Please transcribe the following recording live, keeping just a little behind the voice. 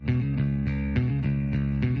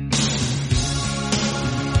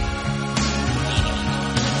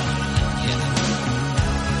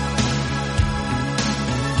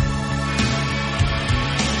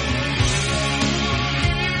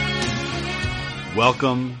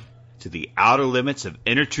Welcome to the Outer Limits of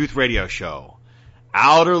Inner Truth Radio Show.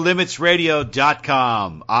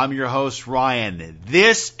 OuterLimitsRadio.com. I'm your host, Ryan.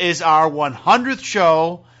 This is our 100th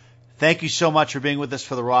show. Thank you so much for being with us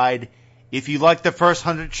for the ride. If you like the first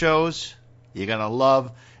 100 shows, you're going to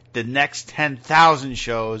love the next 10,000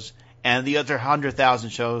 shows and the other 100,000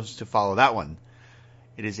 shows to follow that one.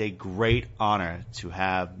 It is a great honor to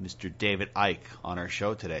have Mr. David Icke on our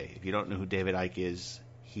show today. If you don't know who David Icke is,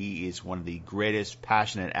 he is one of the greatest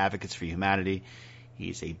passionate advocates for humanity. He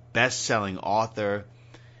is a best-selling author.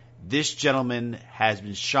 This gentleman has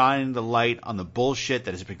been shining the light on the bullshit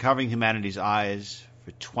that has been covering humanity's eyes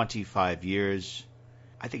for 25 years.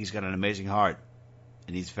 I think he's got an amazing heart,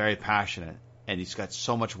 and he's very passionate, and he's got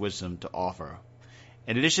so much wisdom to offer.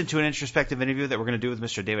 In addition to an introspective interview that we're going to do with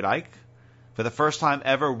Mr. David Icke, for the first time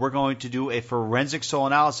ever, we're going to do a forensic soul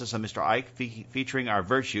analysis on Mr. Icke, featuring our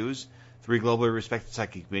virtues, 3 globally respected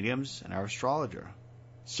psychic mediums, and our astrologer.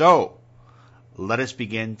 So, let us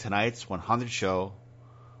begin tonight's 100th show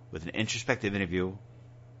with an introspective interview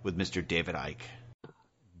with Mr. David Icke.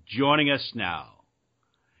 Joining us now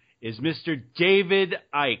is Mr. David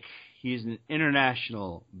Icke. He is an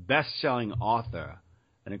international best-selling author,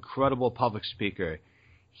 an incredible public speaker.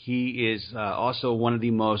 He is also one of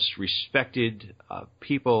the most respected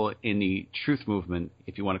people in the truth movement,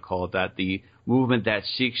 if you want to call it that, the movement that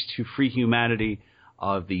seeks to free humanity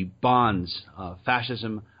of the bonds of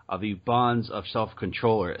fascism, of the bonds of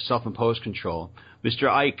self-control or self-imposed control. Mr.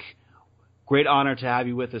 Icke, great honor to have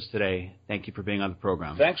you with us today. Thank you for being on the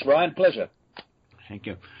program. Thanks, Ryan. Pleasure. Thank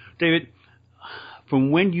you. David,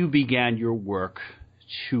 from when you began your work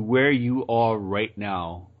to where you are right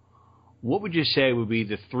now, what would you say would be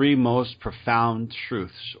the 3 most profound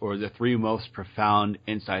truths or the 3 most profound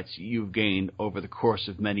insights you've gained over the course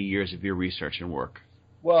of many years of your research and work?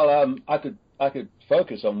 Well, I could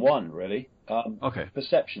focus on one, really. Okay.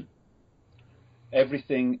 Perception.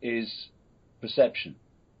 Everything is perception.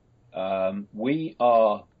 We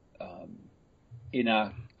are, in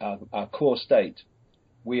our core state,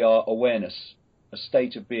 we are awareness, a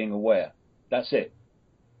state of being aware. That's it.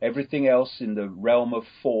 Everything else in the realm of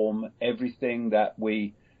form, everything that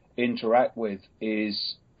we interact with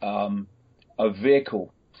is a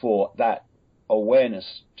vehicle for that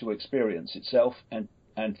awareness to experience itself and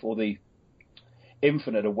for the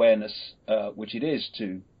infinite awareness which it is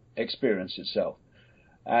to experience itself.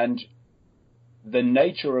 And the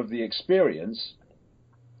nature of the experience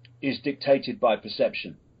is dictated by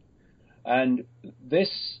perception. And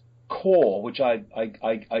this core, which I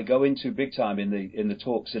go into big time in the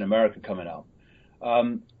talks in America coming up,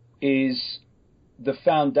 is the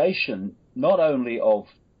foundation not only of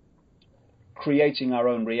creating our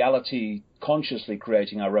own reality, consciously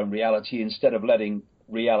creating our own reality instead of letting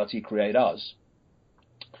reality create us.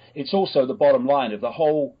 It's also the bottom line of the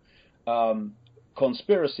whole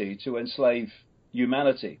conspiracy to enslave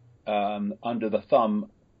humanity under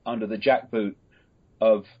the jackboot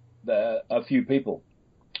of a few people.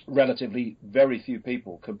 Relatively very few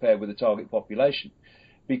people compared with the target population,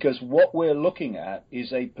 because what we're looking at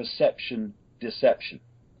is a perception deception.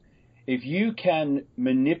 If you can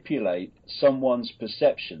manipulate someone's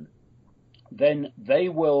perception, then they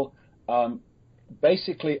will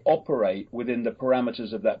basically operate within the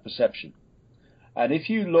parameters of that perception. And if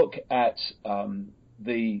you look at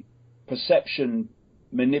the perception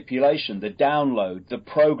manipulation, the download, the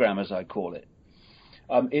program as I call it,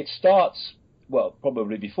 it starts, well,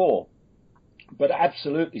 probably before, but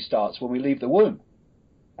absolutely starts when we leave the womb.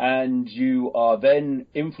 And you are then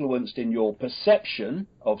influenced in your perception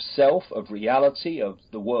of self, of reality, of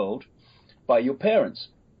the world, by your parents,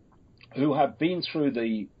 who have been through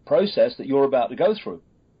the process that you're about to go through.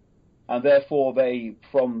 And therefore they,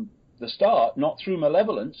 from the start, not through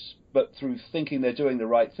malevolence, but through thinking they're doing the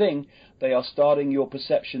right thing, they are starting your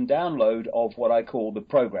perception download of what I call the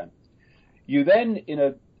program. You then, in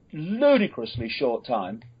a ludicrously short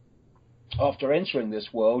time after entering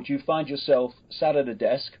this world, you find yourself sat at a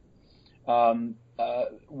desk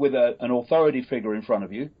with an authority figure in front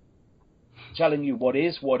of you, telling you what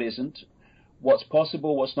is, what isn't, what's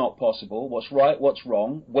possible, what's not possible, what's right, what's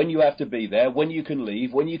wrong, when you have to be there, when you can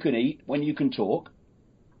leave, when you can eat, when you can talk.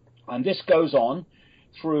 And this goes on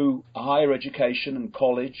through higher education and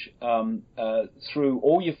college, through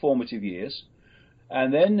all your formative years.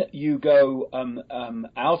 And then you go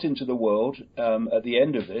out into the world at the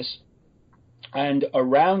end of this, and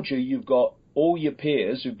around you you've got all your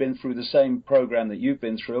peers who've been through the same program that you've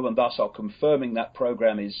been through, and thus are confirming that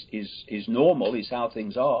program is normal, is how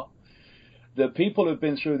things are. The people who've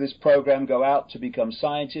been through this program go out to become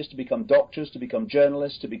scientists, to become doctors, to become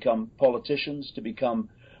journalists, to become politicians, to become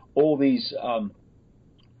all these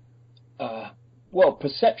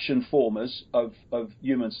perception formers of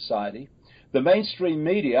human society. The mainstream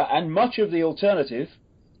media and much of the alternative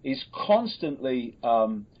is constantly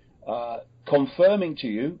confirming to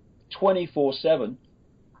you 24/7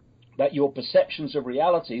 that your perceptions of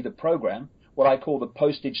reality, the program, what I call the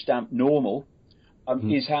postage stamp normal,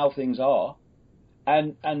 is how things are.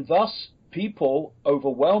 And thus people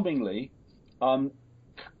overwhelmingly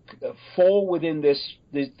fall within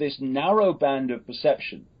this narrow band of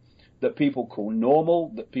perception that people call normal,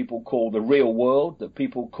 that people call the real world, that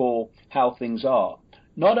people call how things are.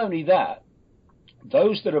 Not only that,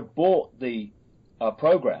 those that have bought the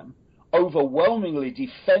program overwhelmingly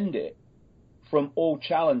defend it from all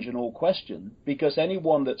challenge and all question, because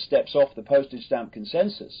anyone that steps off the postage stamp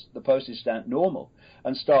consensus, the postage stamp normal,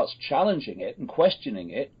 and starts challenging it and questioning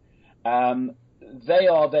it, they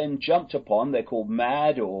are then jumped upon. They're called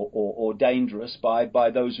mad or dangerous by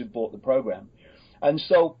those who bought the program. And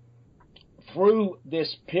so through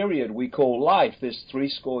this period we call life, this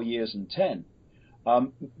 70 years and 10,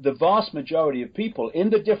 the vast majority of people in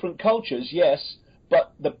the different cultures, yes,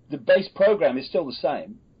 but the base program is still the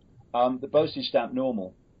same, the postage stamp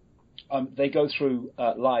normal, they go through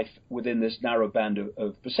life within this narrow band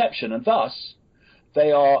of perception, and thus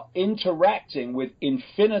they are interacting with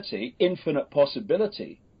infinite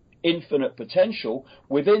possibility, infinite potential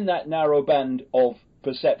within that narrow band of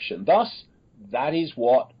perception. Thus, that is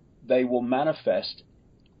what they will manifest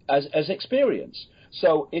as experience.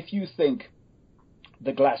 So if you think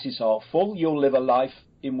the glass is half full, you'll live a life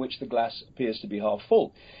in which the glass appears to be half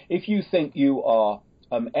full. If you think you are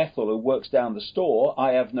Ethel who works down the store,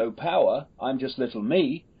 I have no power, I'm just little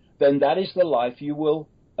me, then that is the life you will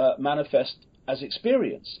manifest as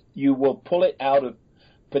experience. You will pull it out of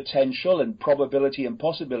potential and probability and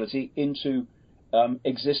possibility into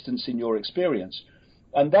existence in your experience.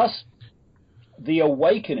 And thus, the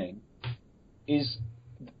awakening is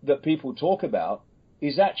that people talk about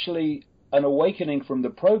is actually an awakening from the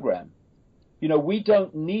program. You know, we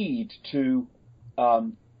don't need to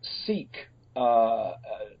seek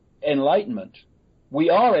enlightenment. We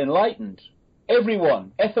are enlightened.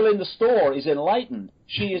 Everyone, Ethel in the store, is enlightened.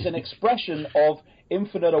 She is an expression of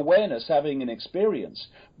infinite awareness having an experience.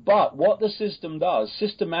 But what the system does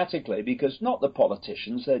systematically, because not the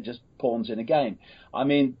politicians, they're just pawns in a game. I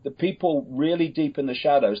mean, the people really deep in the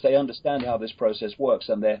shadows, they understand how this process works,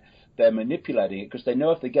 and they're manipulating it because they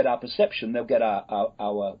know if they get our perception, they'll get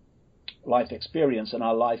our life experience and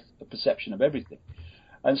our life perception of everything.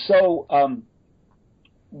 And so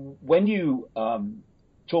when you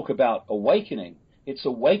talk about awakening, it's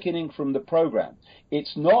awakening from the program.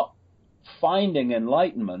 It's not finding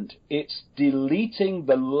enlightenment, it's deleting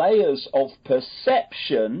the layers of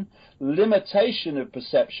perception, limitation of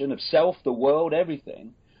perception, of self, the world,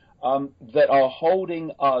 everything, that are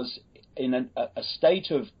holding us in a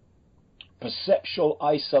state of perceptual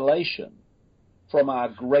isolation from our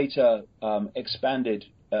greater expanded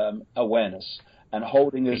awareness, and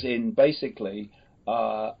holding us in basically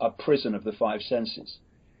a prison of the five senses.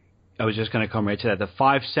 I was just going to come right to that. The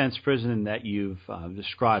five sense prison that you've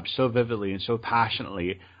described so vividly and so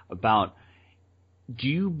passionately about, do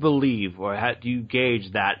you believe or do you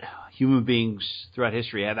gauge that human beings throughout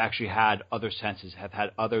history have actually had other senses, have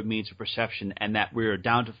had other means of perception, and that we're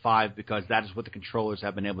down to five because that is what the controllers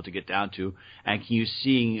have been able to get down to? And can you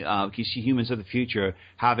see humans of the future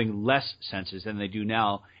having less senses than they do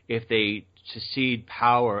now if they cede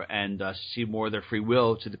power and cede more of their free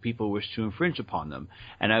will to the people who wish to infringe upon them?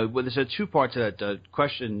 And there's a two-part to that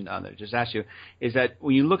question that I just asked you, is that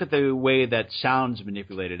when you look at the way that sound is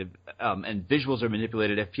manipulated and visuals are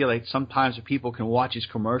manipulated, I feel like sometimes people can watch these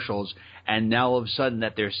commercials and now all of a sudden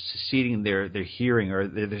that they're seceding their hearing, or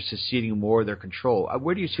they're seceding more of their control.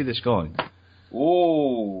 Where do you see this going?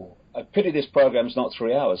 Oh, I pity this program's not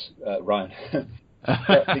 3 hours, Ryan.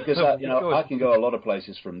 Because I can go a lot of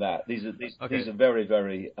places from that. These are very,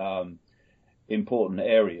 very important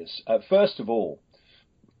areas. First of all,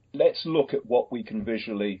 let's look at what we can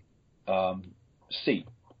visually see,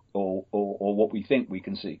 or what we think we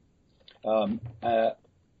can see.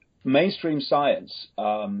 Mainstream science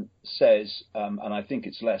says, and I think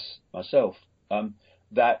it's less myself,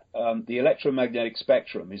 that the electromagnetic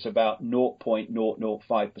spectrum is about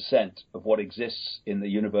 0.005% of what exists in the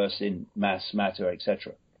universe in mass, matter,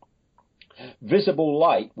 etc. Visible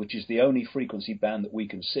light, which is the only frequency band that we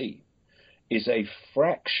can see, is a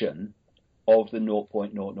fraction of the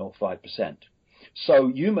 0.005%. So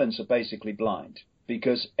humans are basically blind,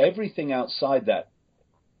 because everything outside that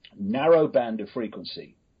narrow band of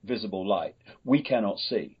frequency, visible light, we cannot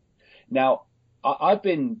see. Now, I've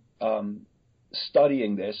been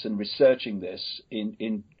studying this and researching this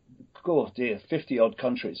in 50 odd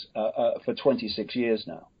countries for 26 years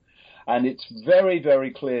now. And it's very,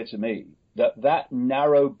 very clear to me that that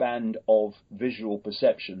narrow band of visual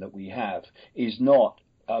perception that we have is not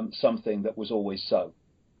something that was always so.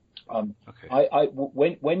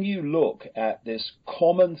 When you look at this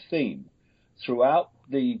common theme throughout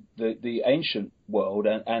the ancient world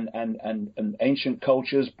and ancient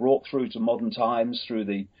cultures brought through to modern times through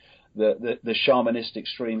the shamanistic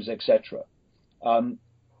streams, etc.,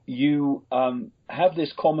 you have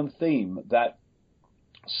this common theme that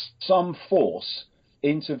some force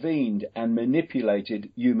intervened and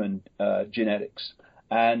manipulated human genetics,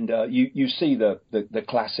 and you see the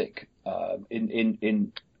classic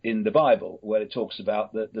in the Bible where it talks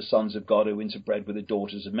about the sons of God who interbred with the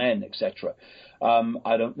daughters of men, etc.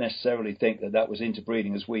 I don't necessarily think that was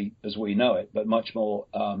interbreeding as we know it, but much more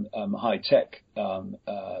high tech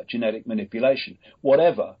genetic manipulation.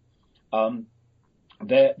 Whatever,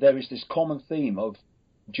 there is this common theme of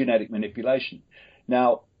genetic manipulation.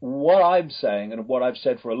 Now, what I'm saying, and what I've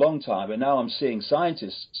said for a long time, and now I'm seeing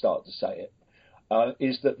scientists start to say it,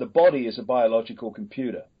 is that the body is a biological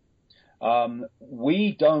computer.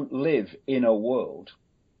 We don't live in a world.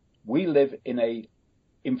 We live in a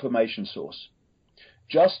information source.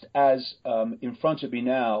 Just as in front of me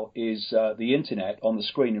now is the internet on the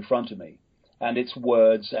screen in front of me, and its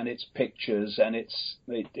words and its pictures and its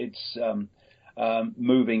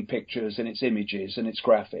moving pictures and its images and its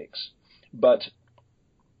graphics. But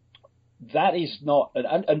that is not,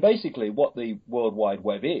 and basically what the World Wide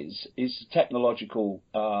Web is technological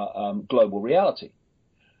global reality.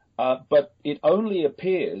 But it only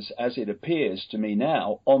appears as it appears to me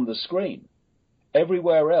now on the screen.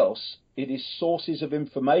 Everywhere else, it is sources of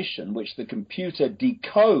information which the computer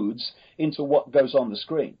decodes into what goes on the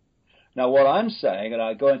screen. Now, what I'm saying, and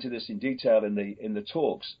I go into this in detail in the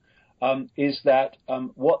talks, is that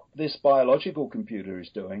what this biological computer is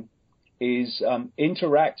doing is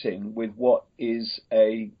interacting with what is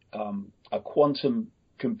a quantum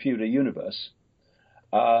computer universe,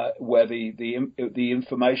 where the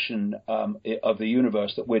information of the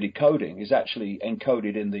universe that we're decoding is actually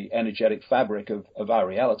encoded in the energetic fabric of our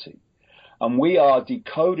reality. And we are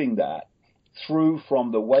decoding that through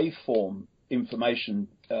from the waveform information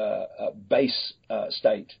base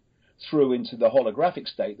state through into the holographic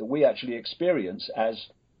state that we actually experience as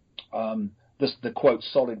the quote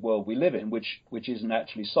solid world we live in, which isn't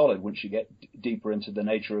actually solid once you get deeper into the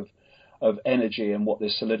nature of energy and what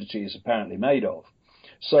this solidity is apparently made of.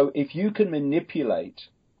 So if you can manipulate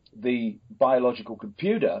the biological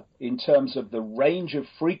computer in terms of the range of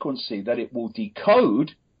frequency that it will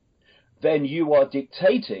decode, then you are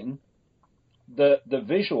dictating the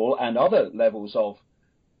visual and other levels of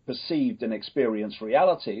perceived and experienced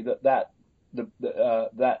reality that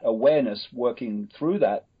awareness working through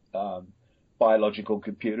that biological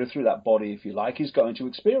computer, through that body, if you like, is going to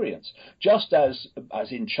experience. Just as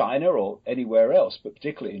in China or anywhere else, but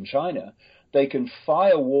particularly in China, they can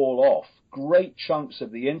firewall off great chunks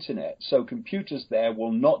of the internet so computers there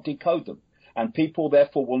will not decode them, and people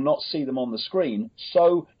therefore will not see them on the screen.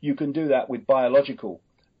 So you can do that with biological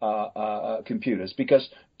computers, because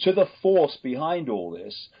to the force behind all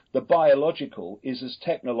this, the biological is as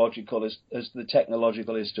technological as the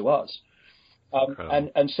technological is to us.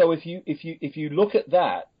 And so if you look at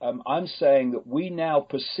that, I'm saying that we now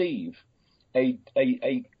perceive a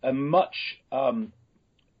much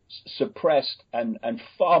suppressed and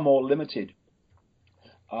far more limited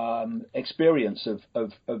experience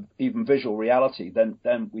of even visual reality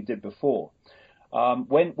than we did before.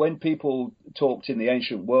 When people talked in the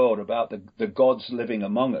ancient world about the gods living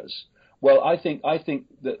among us, well, I think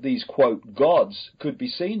that these quote gods could be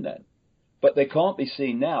seen then. But they can't be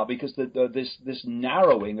seen now because this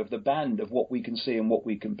narrowing of the band of what we can see and what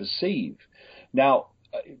we can perceive. Now,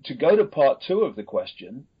 to go to part two of the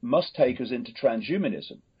question must take us into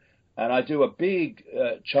transhumanism, and I do a big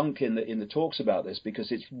chunk in the talks about this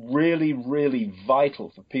because it's really, really vital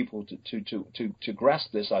for people to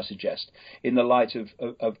grasp this. I suggest in the light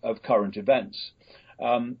of current events,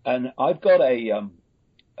 and I've got in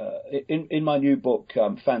my new book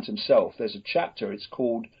Phantom Self. There's a chapter. It's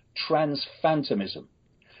called Transphantomism,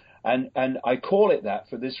 and I call it that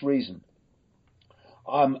for this reason.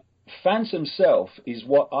 Phantom self is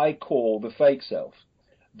what I call the fake self,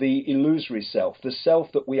 the illusory self, the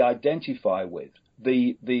self that we identify with,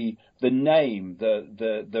 the name,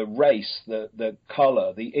 the race, the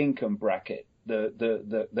color, the income bracket,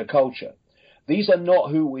 the culture. These are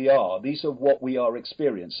not who we are. These are what we are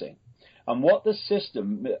experiencing, and what the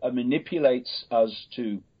system manipulates us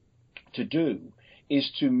to do is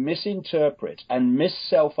to misinterpret and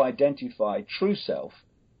mis-self-identify true self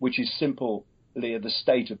which is simply the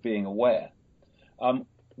state of being aware,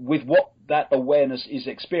 with what that awareness is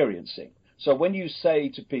experiencing. So when you say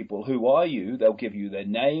to people, who are you? They'll give you their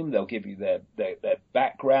name, they'll give you their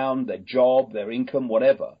background, their job, their income,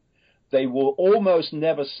 whatever. They will almost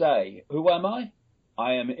never say, who am I?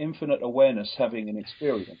 I am infinite awareness having an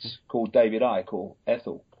experience called David Icke or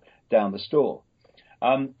Ethel down the store.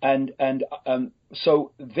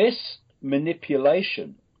 So this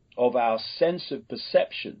manipulation of our sense of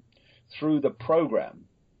perception through the program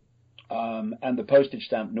and the postage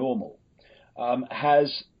stamp normal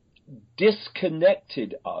has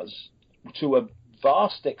disconnected us to a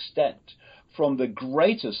vast extent from the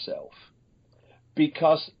greater self,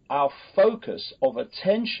 because our focus of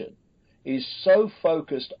attention is so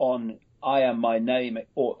focused on I am my name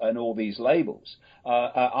and all these labels.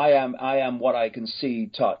 I am what I can see,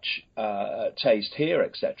 touch, taste, hear,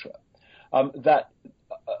 etc. That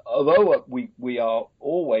although we are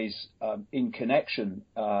always in connection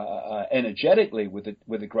energetically with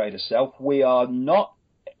the greater self, we are not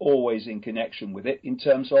always in connection with it in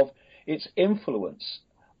terms of its influence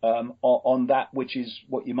on that which is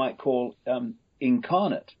what you might call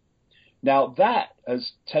incarnate. Now that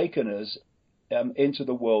has taken us into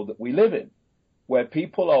the world that we live in, where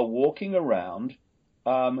people are walking around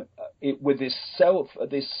with this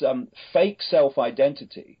fake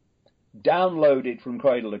self-identity downloaded from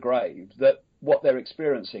cradle to grave, that what they're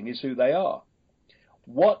experiencing is who they are.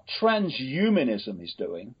 What transhumanism is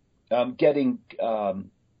doing, getting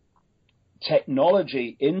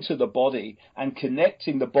technology into the body and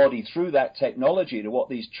connecting the body through that technology to what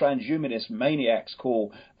these transhumanist maniacs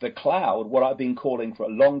call the cloud, what I've been calling for a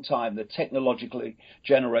long time the technologically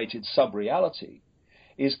generated sub-reality,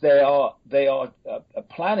 is they are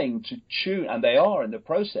planning to tune, and they are in the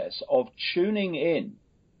process of tuning in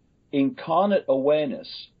incarnate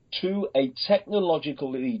awareness to a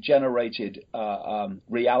technologically generated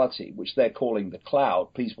reality, which they're calling the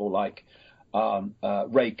cloud. People like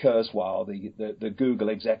Ray Kurzweil, the Google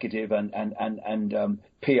executive and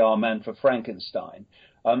PR man for Frankenstein,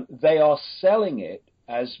 they are selling it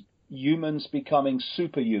as humans becoming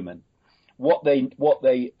superhuman. What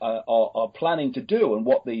they are planning to do, and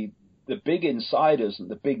what the big insiders and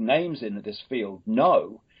the big names in this field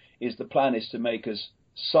know, is the plan is to make us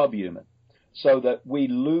subhuman, so that we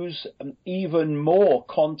lose even more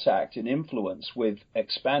contact and influence with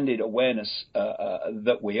expanded awareness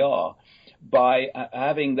that we are, by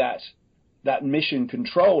having that mission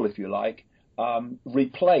control, if you like,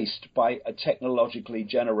 replaced by a technologically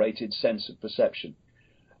generated sense of perception.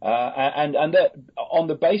 And that on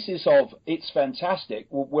the basis of it's fantastic,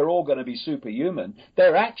 we're all going to be superhuman,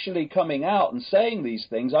 they're actually coming out and saying these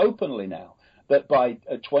things openly now, that by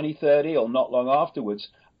 2030 or not long afterwards,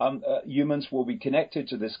 humans will be connected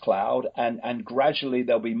to this cloud, and gradually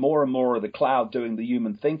there'll be more and more of the cloud doing the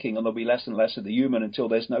human thinking, and there'll be less and less of the human until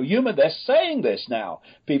there's no human. They're saying this now,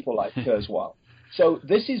 people like Kurzweil. So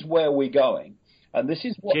this is where we're going, and this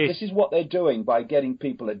is what they're doing by getting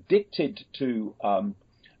people addicted to.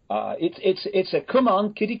 It's a come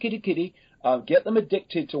on, kitty, kitty, kitty. Get them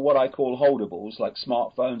addicted to what I call holdables, like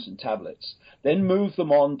smartphones and tablets. Then move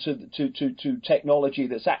them on to technology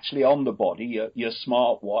that's actually on the body, your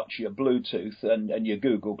smartwatch, your Bluetooth, and your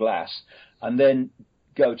Google Glass, and then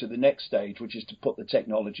go to the next stage, which is to put the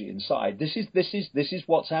technology inside. This is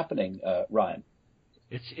what's happening, Ryan.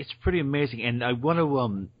 It's pretty amazing, and I want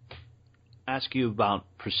to ask you about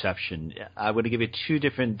perception. I want to give you two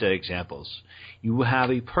different examples. You have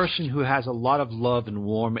a person who has a lot of love and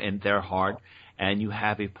warmth in their heart, and you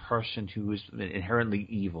have a person who is inherently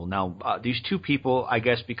evil. Now, these two people, I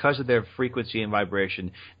guess, because of their frequency and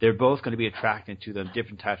vibration, they're both going to be attracted to them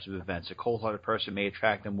different types of events. A cold-hearted person may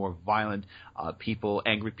attract them more violent people,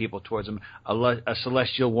 angry people towards them. A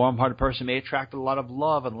celestial, warm-hearted person may attract a lot of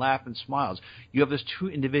love and laugh and smiles. You have those two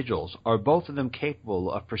individuals. Are both of them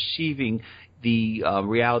capable of perceiving the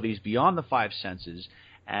realities beyond the five senses?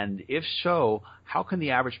 And if so, how can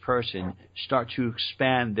the average person start to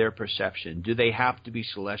expand their perception? Do they have to be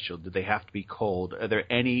celestial? Do they have to be cold? Are there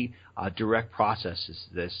any direct processes,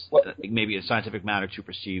 maybe in a scientific manner, to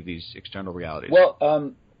perceive these external realities?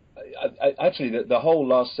 Well, actually, the whole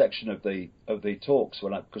last section of the talks,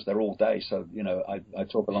 because they're all day, so I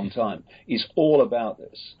talk a long time, is all about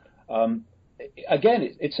this.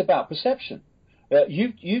 Again, it's about perception.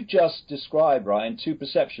 You've just described, Ryan, two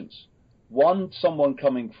perceptions. One, someone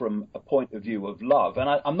coming from a point of view of love, and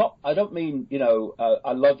I don't mean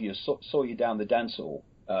I love you, saw you down the dance hall,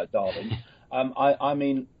 darling. I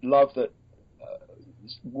mean love that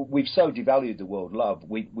we've so devalued the word love.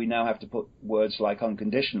 We now have to put words like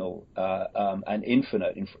unconditional and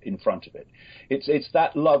infinite in front of it. It's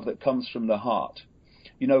that love that comes from the heart.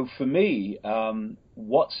 You know, for me,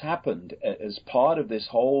 what's happened as part of this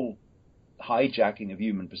whole hijacking of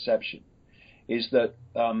human perception is that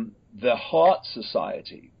the heart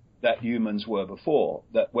society that humans were before,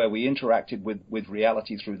 that where we interacted with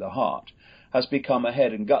reality through the heart, has become a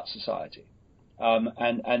head and gut society.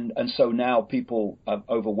 And so now people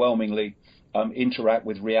overwhelmingly interact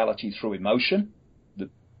with reality through emotion,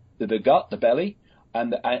 the gut, the belly,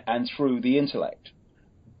 and through the intellect,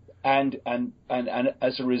 and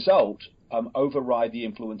as a result override the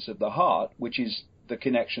influence of the heart, which is the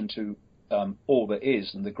connection to all that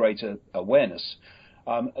is and the greater awareness.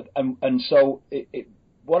 So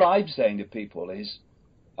what I'm saying to people is,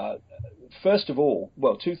 first of all,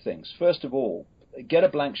 well, two things. First of all, get a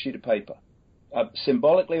blank sheet of paper,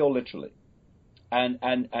 symbolically or literally,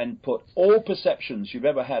 and put all perceptions you've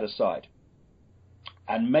ever had aside,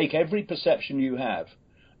 and make every perception you have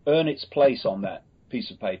earn its place on that piece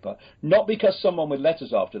of paper, not because someone with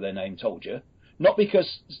letters after their name told you, not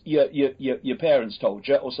because your parents told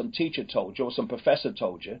you, or some teacher told you, or some professor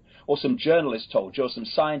told you, or some journalist told you, or some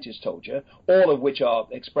scientist told you, all of which are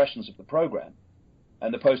expressions of the program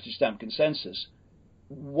and the postage stamp consensus.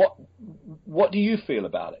 What do you feel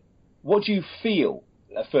about it? What do you feel,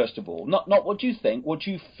 first of all? Not what do you think, what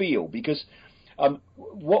do you feel? Because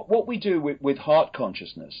what we do with heart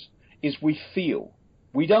consciousness is we feel.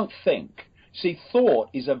 We don't think. See, thought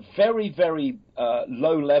is a very, very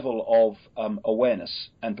low level of awareness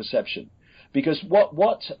and perception, because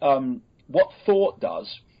what thought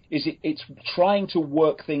does is it's trying to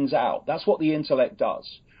work things out. That's what the intellect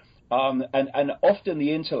does, and often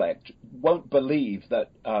the intellect won't believe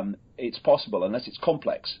that it's possible unless it's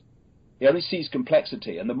complex. It only sees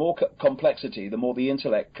complexity, and the more complexity, the more the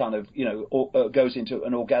intellect kind of goes into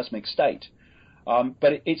an orgasmic state.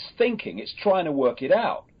 But it's thinking, it's trying to work it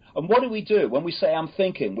out. And what do we do when we say, I'm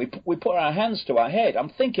thinking? We put our hands to our head. I'm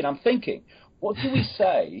thinking. What do we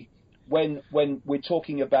say when we're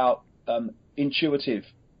talking about intuitive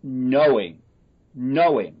knowing?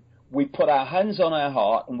 We put our hands on our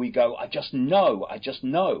heart and we go, I just know.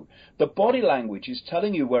 The body language is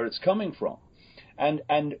telling you where it's coming from.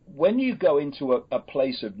 And when you go into a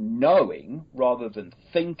place of knowing rather than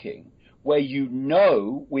thinking, where you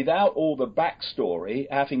know without all the backstory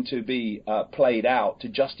having to be played out to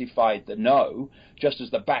justify the know, just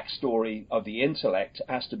as the backstory of the intellect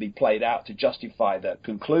has to be played out to justify the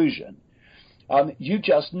conclusion, you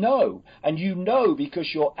just know. And you know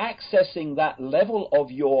because you're accessing that level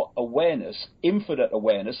of your awareness, infinite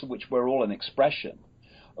awareness, of which we're all an expression,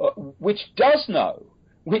 which does know,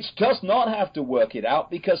 which does not have to work it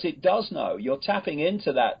out because it does know. You're tapping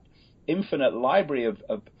into that infinite library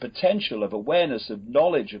of potential, of awareness, of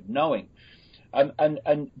knowledge, of knowing,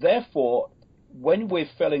 and therefore, when we're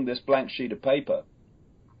filling this blank sheet of paper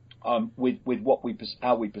with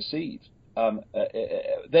how we perceive,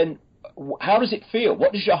 then how does it feel?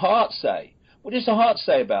 What does your heart say? What does the heart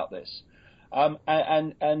say about this? And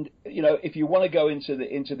if you want to go into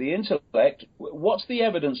the intellect, what's the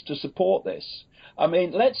evidence to support this? I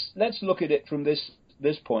mean, let's look at it from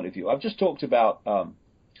this point of view. I've just talked about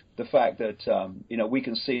the fact that we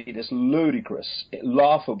can see this ludicrous,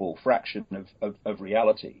 laughable fraction of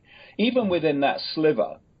reality, even within that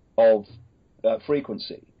sliver of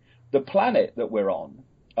frequency. The planet that we're on,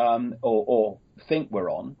 or think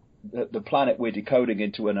we're on, the planet we're decoding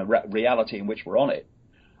into a reality in which we're on it,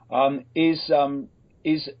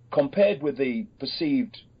 is compared with the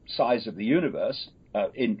perceived size of the universe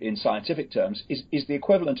in scientific terms, is the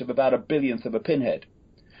equivalent of about a billionth of a pinhead.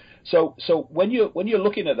 So when you're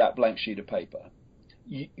looking at that blank sheet of paper,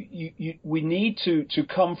 we need to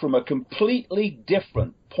come from a completely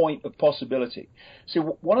different point of possibility.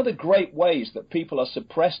 So one of the great ways that people are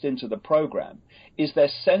suppressed into the program is their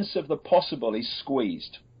sense of the possible is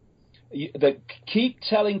squeezed. That keep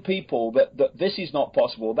telling people that this is not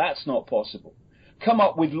possible, that's not possible. Come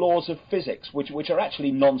up with laws of physics which are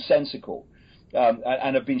actually nonsensical.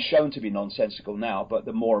 And have been shown to be nonsensical now, but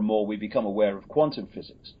the more and more we become aware of quantum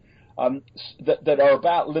physics, that are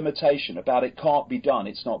about limitation, about it can't be done,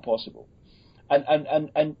 it's not possible,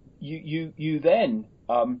 and you then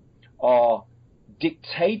are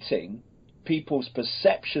dictating people's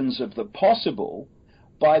perceptions of the possible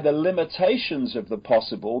by the limitations of the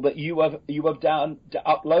possible that you have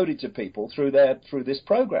uploaded to people through this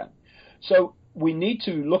program. So we need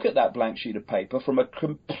to look at that blank sheet of paper from a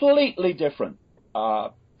completely different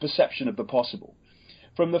perception of the possible,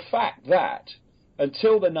 from the fact that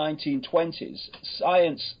until the 1920s,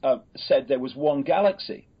 science said there was one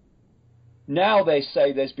galaxy. Now they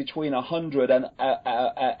say there's between 100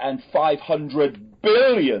 and 500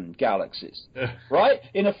 billion galaxies, right?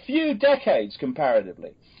 In a few decades,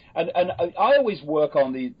 comparatively. And I always work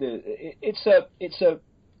on it's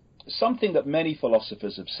something that many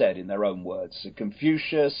philosophers have said in their own words.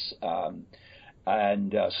 Confucius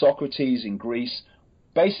and Socrates in Greece.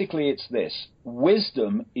 Basically, it's this: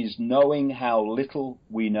 wisdom is knowing how little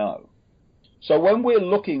we know. So when we're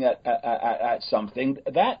looking at something,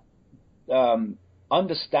 that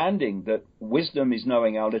understanding that wisdom is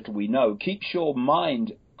knowing how little we know keeps your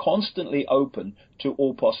mind constantly open to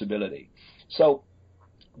all possibility. So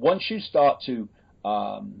once you start to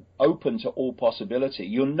open to all possibility,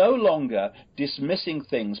 you're no longer dismissing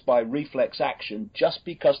things by reflex action just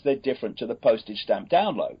because they're different to the postage stamp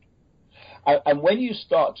download. And when you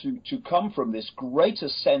start to come from this greater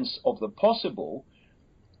sense of the possible,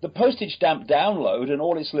 the postage stamp download and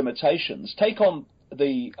all its limitations take on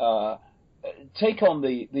the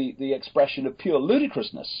expression of pure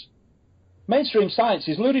ludicrousness. Mainstream science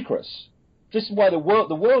is ludicrous. This is why the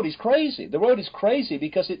world is crazy. The world is crazy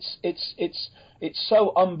because it's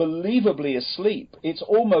so unbelievably asleep. It's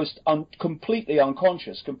almost completely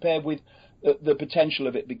unconscious compared with the potential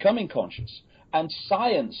of it becoming conscious. And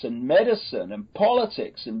science and medicine and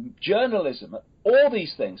politics and journalism, all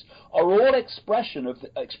these things are all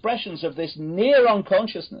expressions of this near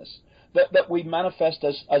unconsciousness that we manifest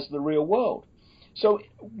as the real world. So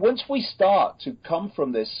once we start to come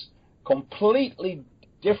from this completely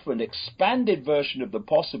different, expanded version of the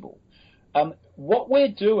possible, what we're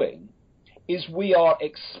doing is we are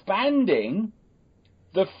expanding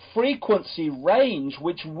the frequency range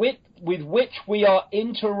with which we are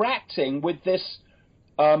interacting with this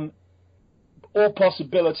all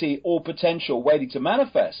possibility, all potential waiting to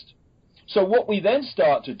manifest. So what we then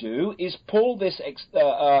start to do is pull this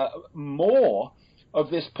more of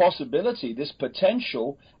this possibility, this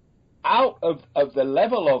potential, out of the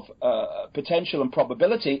level of potential and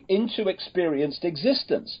probability into experienced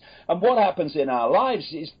existence. And what happens in our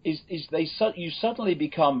lives is you suddenly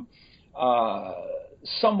become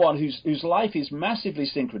someone whose life is massively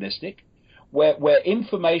synchronistic, where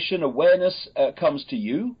information, awareness comes to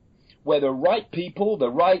you, where the right people, the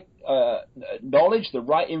right knowledge, the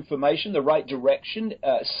right information, the right direction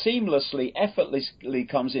seamlessly, effortlessly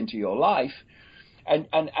comes into your life, and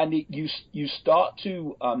you start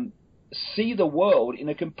to see the world in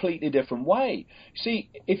a completely different way. See,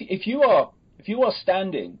 if you are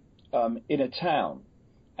standing in a town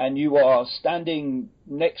and you are standing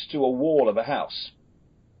next to a wall of a house,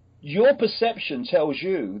 your perception tells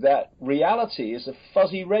you that reality is a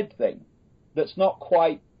fuzzy red thing that's not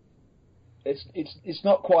quite it's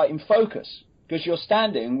not quite in focus because you're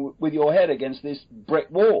standing with your head against this brick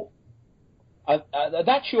wall.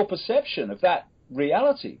 That's your perception of that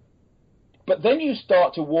reality. But then you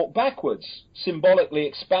start to walk backwards, symbolically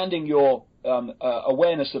expanding your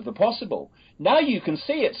awareness of the possible. Now you can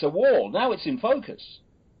see it's a wall. Now it's in focus.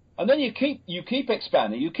 And then you keep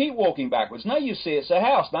expanding. You keep walking backwards. Now you see it's a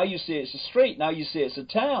house. Now you see it's a street. Now you see it's a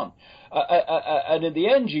town. And in the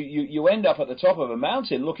end, you end up at the top of a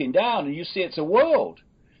mountain looking down, and you see it's a world.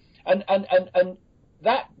 And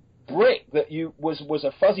that brick that was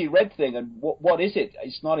a fuzzy red thing, and what is it?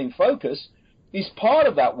 It's not in focus. Is part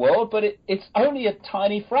of that world, but it's only a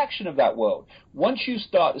tiny fraction of that world. Once you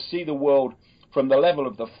start to see the world from the level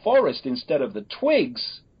of the forest instead of the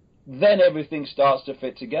twigs, then everything starts to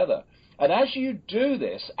fit together. And as you do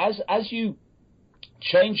this, as you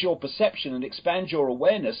change your perception and expand your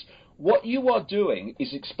awareness, what you are doing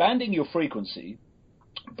is expanding your frequency,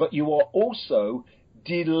 but you are also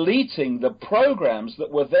deleting the programs that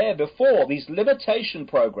were there before, these limitation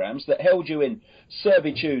programs that held you in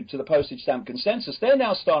servitude to the postage stamp consensus. They're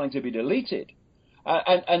now starting to be deleted.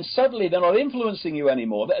 And suddenly they're not influencing you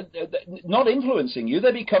anymore. They're not influencing you,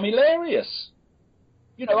 they become hilarious.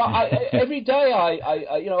 You know, every day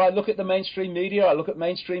I look at the mainstream media, I look at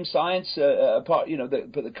mainstream science, apart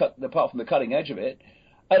from the cutting edge of it,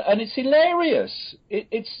 and it's hilarious.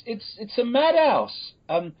 It's a madhouse.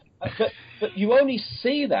 But you only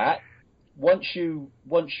see that once you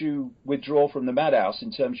withdraw from the madhouse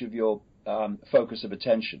in terms of your focus of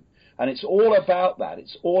attention, and it's all about that.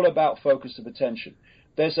 It's all about focus of attention.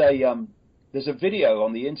 There's a video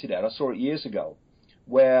on the internet, I saw it years ago,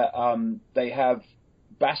 where they have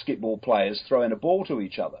basketball players throwing a ball to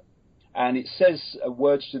each other, and it says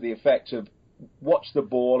words to the effect of "watch the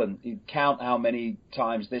ball and count how many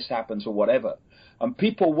times this happens" or whatever, and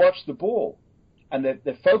people watch the ball. and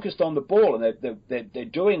they're focused on the ball, and they're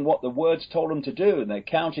doing what the words told them to do, and they're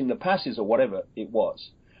counting the passes or whatever it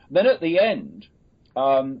was. Then at the end,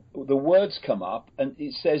 the words come up, and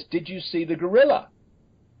it says, "Did you see the gorilla?"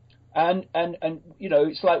 And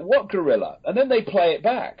it's like, what gorilla? And then they play it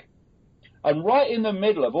back, and right in the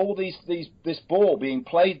middle of all this ball being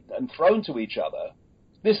played and thrown to each other,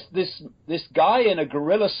 this guy in a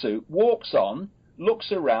gorilla suit walks on,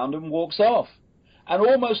 looks around, and walks off, and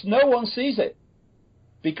almost no one sees it,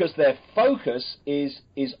 because their focus is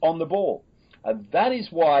on the ball. And that is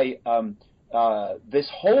why this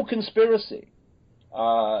whole conspiracy,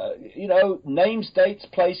 names, dates,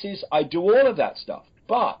 places, I do all of that stuff.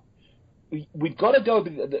 But we've got to go,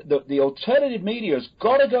 the alternative media has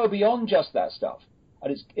got to go beyond just that stuff.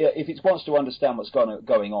 And if it wants to understand what's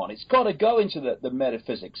going on, it's got to go into the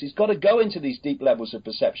metaphysics. It's got to go into these deep levels of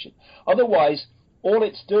perception. Otherwise, all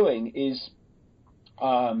it's doing is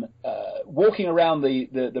walking around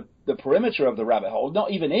the perimeter of the rabbit hole,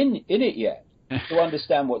 not even in it yet, to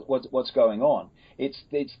understand what's going on. It's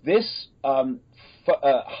this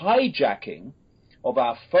hijacking of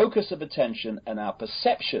our focus of attention and our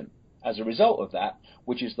perception as a result of that,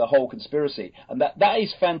 which is the whole conspiracy. And that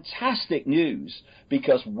is fantastic news,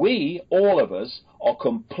 because we, all of us, are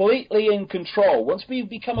completely in control. Once we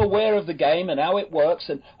become aware of the game and how it works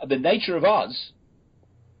and the nature of us,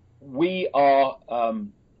 we are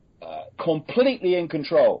completely in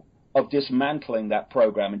control of dismantling that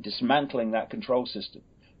program and dismantling that control system,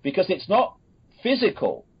 because it's not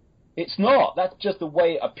physical. It's not. That's just the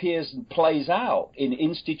way it appears and plays out in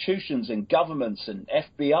institutions and governments and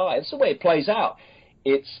FBI. It's the way it plays out.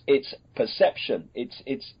 It's perception. It's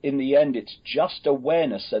in the end, it's just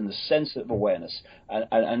awareness and the sense of awareness,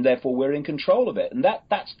 and therefore we're in control of it. And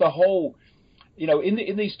that's the whole.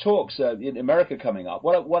 In these talks in America coming up,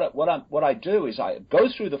 what I do is I go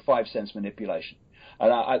through the 5 sense manipulation,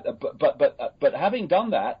 but having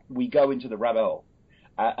done that, we go into the rabbit hole.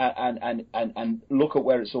 And look at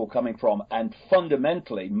where it's all coming from, and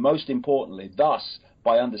fundamentally, most importantly, thus,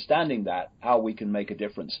 by understanding that, how we can make a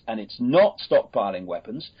difference. And it's not stockpiling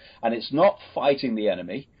weapons, and it's not fighting the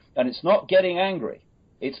enemy, and it's not getting angry.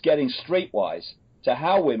 It's getting streetwise to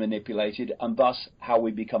how we're manipulated, and thus how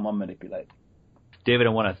we become unmanipulated. David,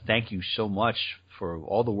 I want to thank you so much for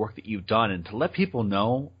all the work that you've done, and to let people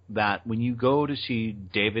know that when you go to see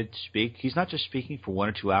David speak, he's not just speaking for 1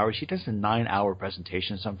 or 2 hours. He does a 9-hour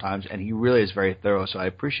presentation sometimes, and he really is very thorough. So I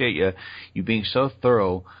appreciate you being so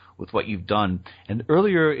thorough with what you've done. And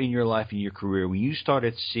earlier in your life and your career, when you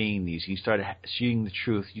started seeing these, you started seeing the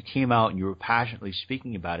truth, you came out and you were passionately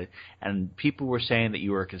speaking about it, and people were saying that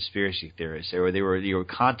you were a conspiracy theorist, or they were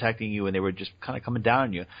contacting you and they were just kind of coming down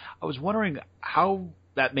on you. I was wondering how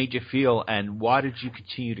that made you feel, and why did you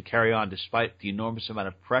continue to carry on despite the enormous amount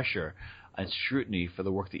of pressure and scrutiny for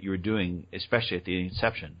the work that you were doing, especially at the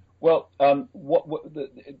inception? Well, from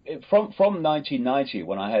 1990,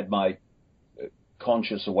 when I had my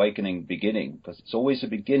conscious awakening beginning, because it's always a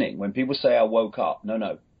beginning. When people say I woke up,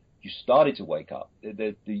 no, you started to wake up.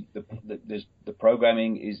 The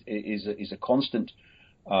programming is a constant.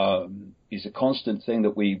 Is a constant thing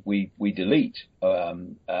that we delete,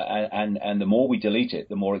 and the more we delete it,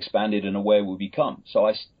 the more expanded and aware we become. So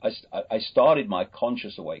I started my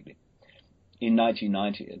conscious awakening in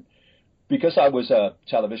 1990, and because I was a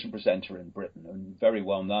television presenter in Britain and very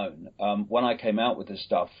well known, when I came out with this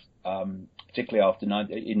stuff, particularly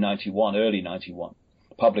in 91, early 91,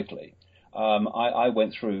 publicly, I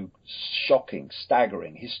went through shocking,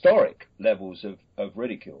 staggering, historic levels of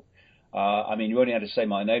ridicule. You only had to say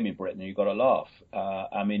my name in Britain and you got to laugh.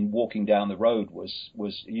 Walking down the road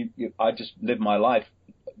I just lived my life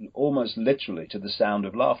almost literally to the sound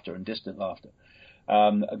of laughter and distant laughter.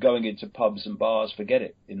 Going into pubs and bars, forget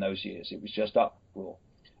it. In those years, it was just uproar.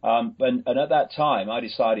 And at that time, I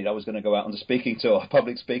decided I was going to go out on a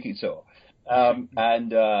public speaking tour.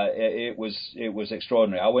 It was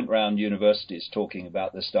extraordinary. I went around universities talking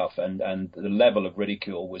about this stuff, and the level of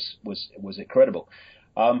ridicule was incredible.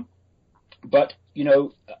 But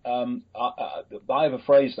I have a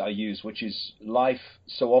phrase that I use, which is, life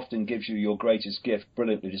so often gives you your greatest gift,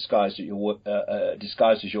 brilliantly disguised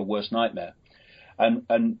as your worst nightmare.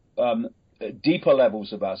 And deeper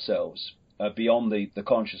levels of ourselves, beyond the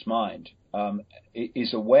conscious mind,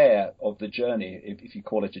 is aware of the journey, if you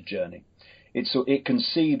call it a journey. It can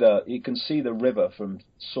see the river from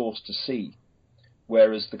source to sea,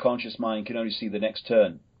 whereas the conscious mind can only see the next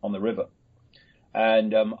turn on the river.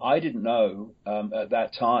 And I didn't know at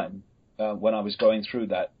that time, when I was going through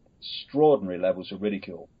that extraordinary levels of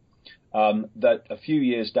ridicule, that a few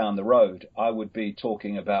years down the road, I would be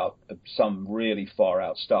talking about some really far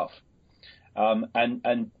out stuff.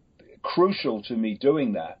 And crucial to me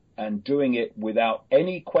doing that, and doing it without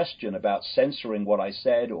any question about censoring what I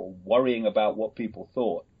said or worrying about what people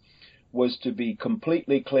thought, was to be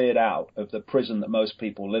completely cleared out of the prison that most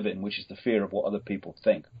people live in, which is the fear of what other people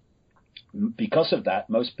think. Because of that,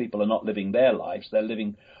 most people are not living their lives. They're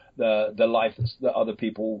living the life that other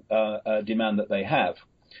people demand that they have.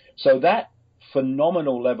 So that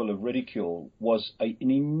phenomenal level of ridicule was an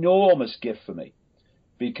enormous gift for me,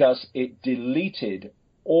 because it deleted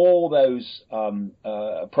all those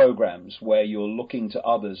programs where you're looking to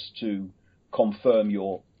others to confirm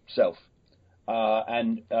yourself.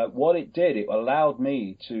 And what it did, it allowed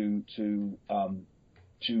me to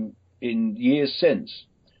in years since,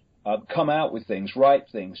 come out with things, write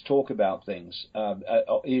things, talk about things,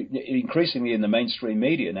 increasingly in the mainstream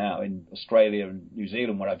media now, in Australia and New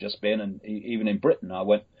Zealand, where I've just been, and even in Britain. I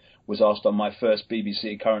was asked on my first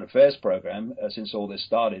BBC current affairs program since all this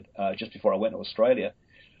started, just before I went to Australia.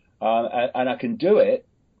 And I can do it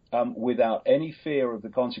without any fear of the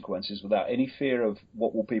consequences, without any fear of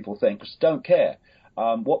what will people think, because I don't care.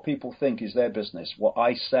 What people think is their business. What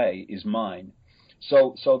I say is mine.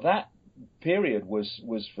 So that period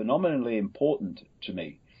was phenomenally important to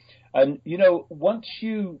me. And, once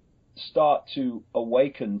you start to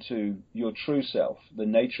awaken to your true self, the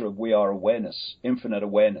nature of we are awareness, infinite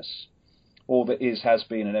awareness, all that is, has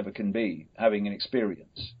been, and ever can be, having an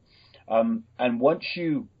experience. And once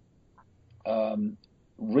you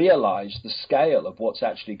realize the scale of what's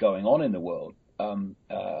actually going on in the world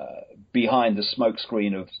behind the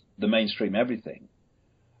smokescreen of the mainstream everything,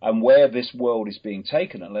 and where this world is being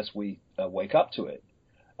taken unless we wake up to it,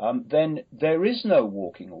 then there is no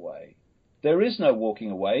walking away. There is no walking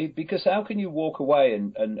away, because how can you walk away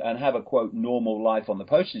and have a, quote, normal life on the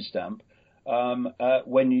postage stamp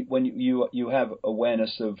when you have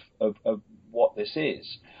awareness of what this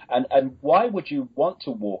is? And why would you want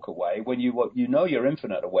to walk away when you know your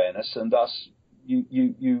infinite awareness, and thus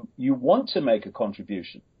you want to make a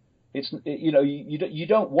contribution? You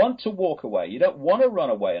don't want to walk away. You don't want to run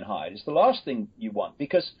away and hide. It's the last thing you want,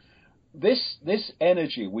 because this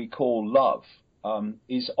energy we call love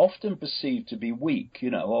is often perceived to be weak.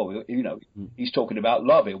 He's talking about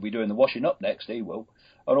love. He'll be doing the washing up next. He will,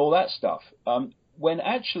 and all that stuff. When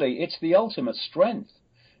actually it's the ultimate strength,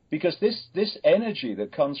 because this energy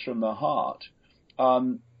that comes from the heart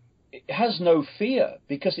it has no fear,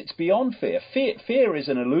 because it's beyond fear. Fear is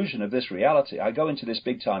an illusion of this reality. I go into this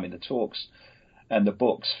big time in the talks and the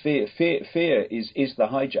books. Fear is the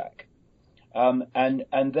hijack,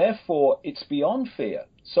 and therefore it's beyond fear.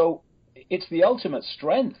 So it's the ultimate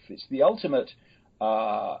strength. It's the ultimate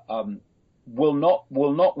will not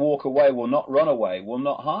walk away, will not run away, will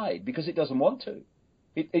not hide, because it doesn't want to.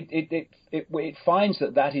 It finds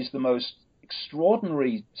that is the most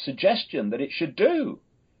extraordinary suggestion that it should do.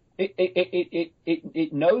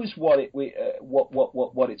 It knows what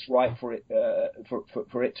it's right for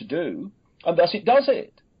it to do, and thus it does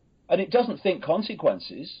it, and it doesn't think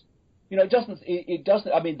consequences. It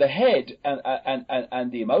doesn't. I mean, the head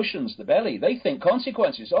and the emotions, the belly, they think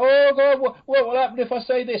consequences. Oh God, what will happen if I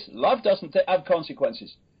say this? Love doesn't have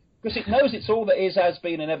consequences, because it knows it's all that is, has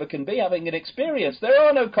been, and ever can be, having an experience. There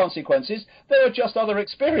are no consequences. There are just other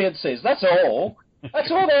experiences. That's all.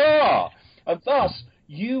 That's all there are. And thus,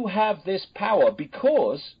 you have this power,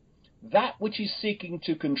 because that which is seeking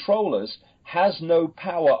to control us has no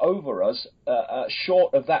power over us,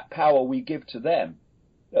 short of that power we give to them,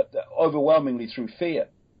 overwhelmingly through fear.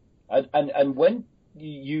 And when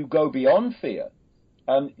you go beyond fear,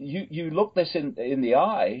 you look this in the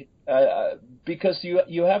eye, because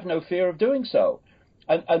you have no fear of doing so,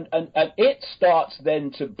 and it starts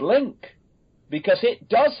then to blink, because it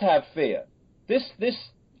does have fear. This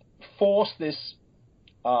force, this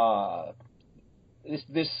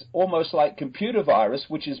almost like computer virus,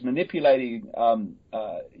 which is manipulating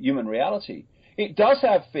human reality. It does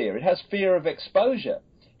have fear. It has fear of exposure.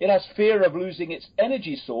 It has fear of losing its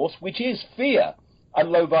energy source, which is fear and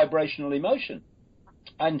low vibrational emotion.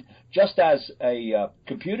 And just as a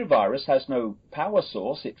computer virus has no power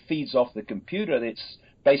source, it feeds off the computer that it's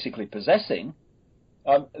basically possessing.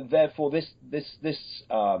 Therefore, this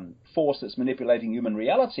force that's manipulating human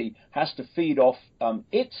reality has to feed off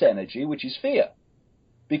its energy, which is fear.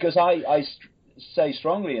 Because I say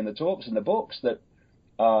strongly in the talks and the books that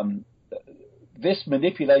this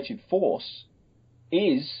manipulative force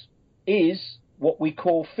is what we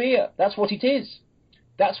call fear. That's what it is.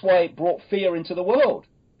 That's why it brought fear into the world,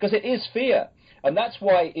 because it is fear. And that's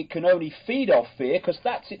why it can only feed off fear, because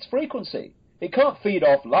that's its frequency. It can't feed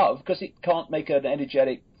off love, because it can't make an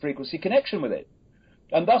energetic frequency connection with it.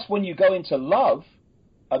 And thus, when you go into love,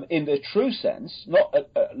 in the true sense, not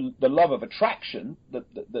the love of attraction,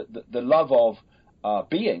 the love of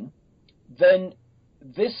being, then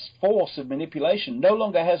this force of manipulation no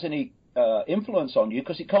longer has any influence on you,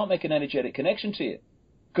 because it can't make an energetic connection to you,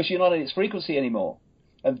 because you're not in its frequency anymore.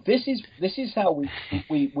 And this is how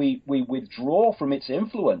we withdraw from its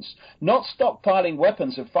influence, not stockpiling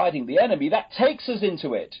weapons of fighting the enemy. That takes us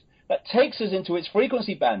into it. That takes us into its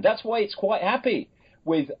frequency band. That's why it's quite happy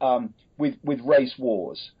with race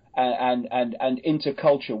wars and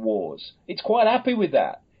interculture wars. It's quite happy with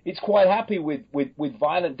that. It's quite happy with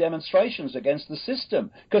violent demonstrations against the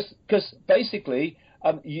system, because basically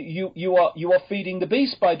you are feeding the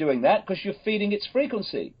beast by doing that, because you're feeding its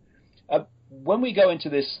frequency. When we go into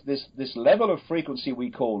this level of frequency we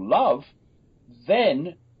call love,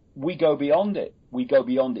 then we go beyond it. We go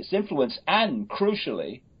beyond its influence, and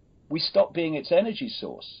crucially, we stop being its energy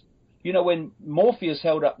source. You know, when Morpheus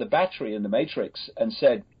held up the battery in the Matrix and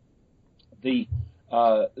said the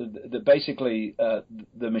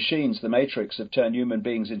machines, the Matrix, have turned human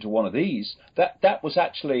beings into one of these, that was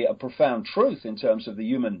actually a profound truth in terms of the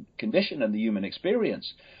human condition and the human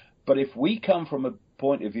experience. But if we come from a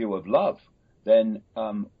point of view of love, then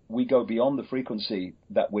we go beyond the frequency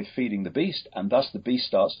that we're feeding the beast, and thus the beast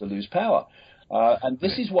starts to lose power. And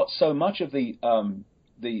this is what so much of the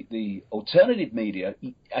alternative media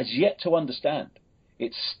has yet to understand.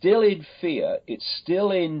 It's still in fear. It's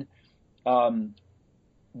still in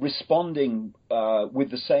responding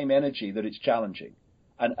with the same energy that it's challenging.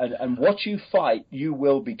 And what you fight, you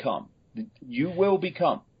will become. You will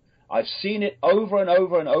become. I've seen it over and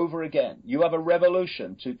over and over again. You have a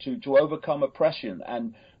revolution to overcome oppression,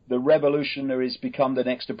 and the revolutionaries become the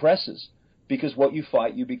next oppressors, because what you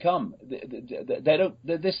fight, you become.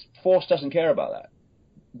 This force doesn't care about that.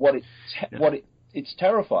 What it's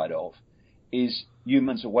terrified of is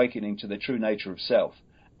humans awakening to the true nature of self,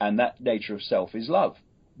 and that nature of self is love.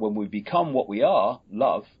 When we become what we are,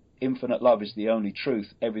 love, infinite love is the only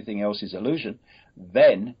truth, everything else is illusion,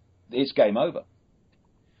 then it's game over.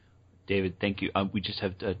 David, thank you. We just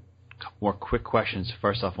have a couple more quick questions.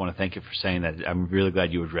 First off, I want to thank you for saying that. I'm really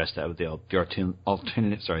glad you addressed that with the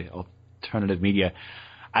alternative media.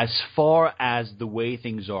 As far as the way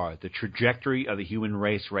things are, the trajectory of the human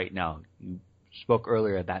race right now, you spoke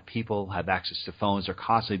earlier that people have access to phones. They're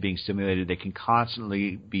constantly being stimulated. They can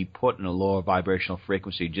constantly be put in a lower vibrational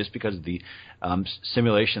frequency just because of the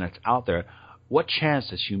simulation that's out there. What chance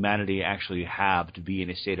does humanity actually have to be in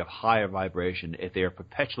a state of higher vibration if they are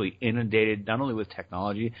perpetually inundated, not only with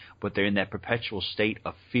technology, but they're in that perpetual state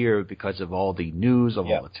of fear because of all the news, of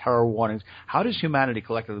all the terror warnings? How does humanity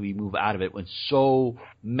collectively move out of it when so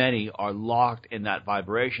many are locked in that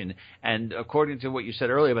vibration? And according to what you said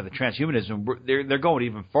earlier about the transhumanism, they're going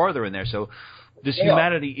even farther in there. So does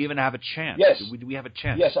humanity even have a chance? Yes. Do we have a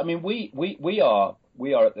chance? Yes. I mean, we are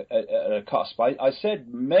at a cusp. I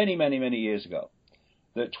said many years ago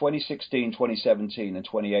that 2016, 2017, and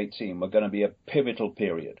 2018 were going to be a pivotal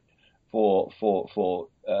period for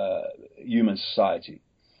human society,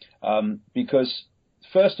 because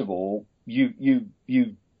first of all, you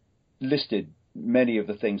listed many of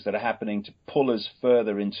the things that are happening to pull us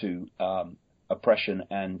further into oppression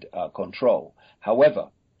and control. However,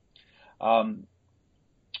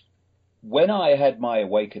 when I had my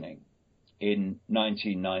awakening in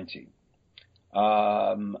 1990,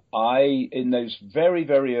 I, in those very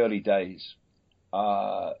early days,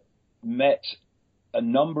 met a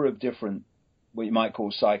number of different, what you might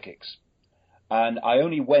call psychics. And I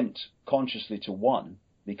only went consciously to one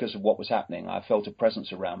because of what was happening. I felt a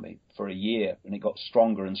presence around me for a year, and it got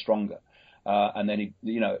stronger and stronger. And then,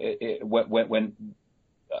 when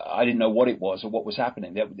I didn't know what it was or what was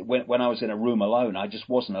happening. When I was in a room alone, I just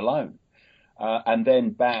wasn't alone. And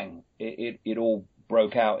then, bang, it all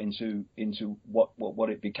broke out into what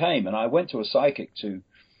it became. And I went to a psychic who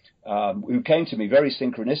came to me very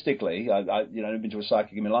synchronistically. I'd been to a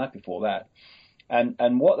psychic in my life before that.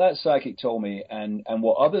 And what that psychic told me, and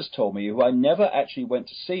what others told me, who I never actually went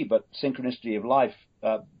to see, but synchronicity of life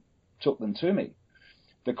took them to me.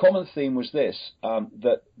 The common theme was this,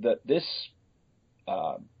 that this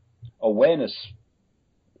awareness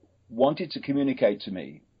wanted to communicate to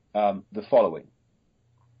me the following: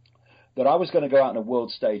 that I was going to go out on a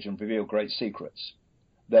world stage and reveal great secrets,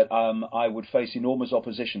 that I would face enormous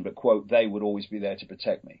opposition, but, quote, they would always be there to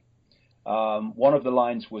protect me. One of the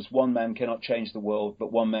lines was, one man cannot change the world,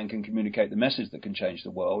 but one man can communicate the message that can change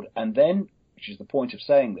the world. And then, which is the point of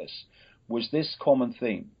saying this, was this common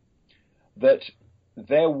theme, that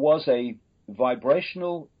there was a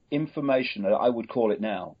vibrational information, I would call it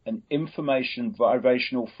now, an information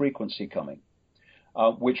vibrational frequency coming.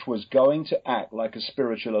 which was going to act like a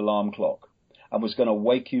spiritual alarm clock and was going to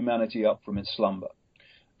wake humanity up from its slumber.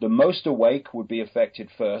 The most awake would be affected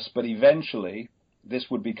first, but eventually this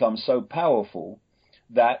would become so powerful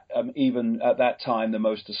that even at that time the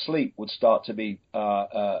most asleep would start to be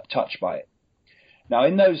touched by it. Now,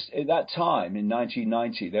 at that time, in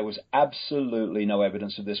 1990, there was absolutely no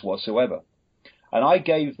evidence of this whatsoever. And I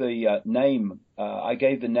gave the name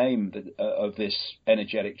of this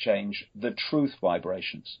energetic change, the truth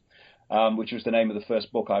vibrations, which was the name of the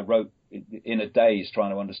first book I wrote in a daze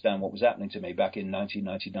trying to understand what was happening to me back in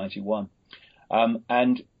 1990-91.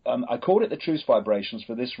 I called it the truth vibrations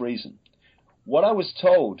for this reason. What I was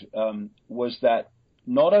told was that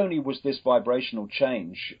not only was this vibrational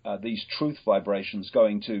change, these truth vibrations,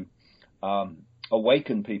 going to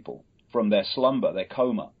awaken people from their slumber, their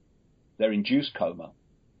coma, their induced coma,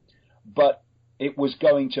 but it was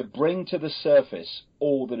going to bring to the surface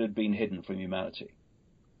all that had been hidden from humanity.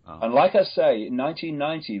 Oh. And like I say, in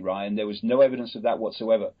 1990, Ryan, there was no evidence of that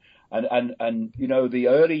whatsoever. And you know, the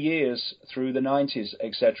early years through the 90s,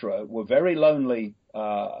 etc., were very lonely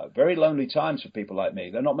times for people like me.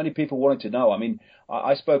 There are not many people wanting to know. I mean,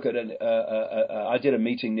 I spoke at I did a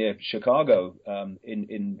meeting near Chicago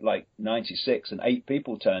in like 96, and 8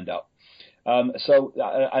 people turned up. So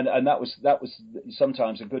that was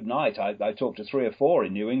sometimes a good night. I talked to 3 or 4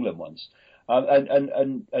 in New England once,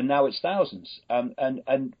 and now it's thousands.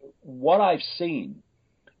 And what I've seen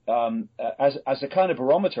as a kind of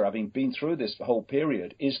barometer, having been through this whole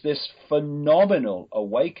period, is this phenomenal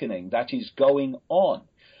awakening that is going on.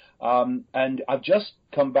 And I've just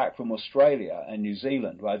come back from Australia and New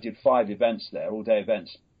Zealand, where I did 5 events there, all-day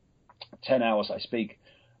events, 10 hours I speak,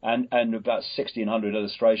 and about 1,600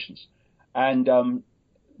 illustrations. And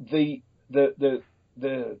the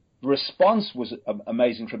response was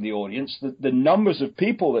amazing from the audience. The numbers of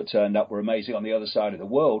people that turned up were amazing on the other side of the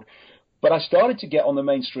world. But I started to get on the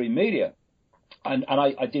mainstream media, and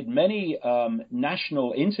I did many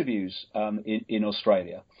national interviews in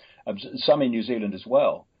Australia, some in New Zealand as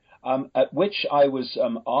well, at which I was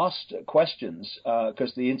asked questions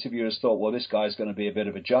because the interviewers thought, well, this guy's going to be a bit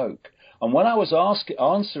of a joke. And when I was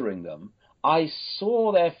answering them, I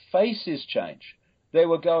saw their faces change. They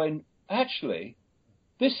were going, actually,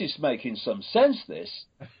 this is making some sense, this.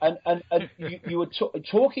 And you were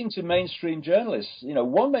talking to mainstream journalists. You know,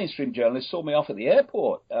 one mainstream journalist saw me off at the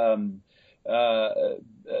airport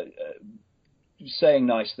saying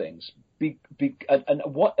nice things.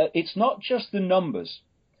 It's not just the numbers,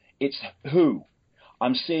 it's who.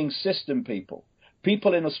 I'm seeing system people.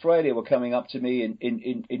 People in Australia were coming up to me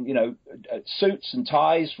in you know, suits and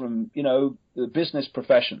ties from, you know, the business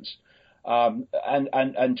professions,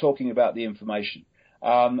 and talking about the information.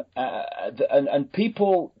 And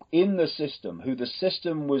people in the system, who the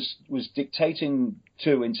system was dictating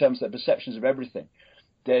to in terms of their perceptions of everything.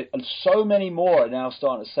 There, and so many more are now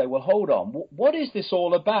starting to say, well, hold on, what is this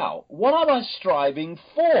all about? What am I striving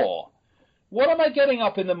for? What am I getting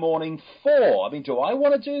up in the morning for? I mean, do I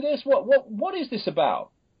want to do this? What is this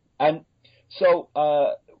about? And so,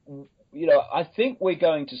 you know, I think we're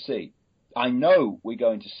going to see, I know we're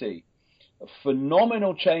going to see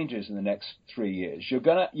phenomenal changes in the next 3 years. You're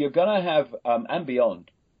gonna have, and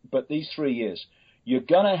beyond, but these 3 years, you're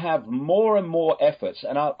gonna have more and more efforts,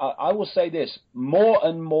 and I will say this, more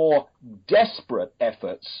and more desperate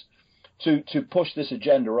efforts to push this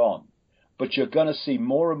agenda on. But you're going to see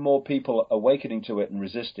more and more people awakening to it and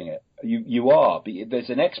resisting it. You are. There's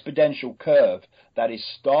an exponential curve that is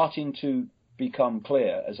starting to become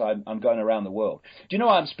clear as I'm going around the world. Do you know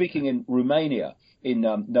I'm speaking in Romania in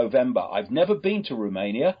November? I've never been to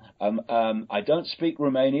Romania. I don't speak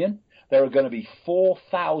Romanian. There are going to be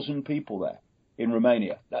 4,000 people there in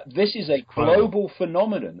Romania. This is a global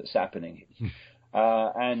phenomenon that's happening.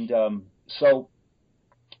 So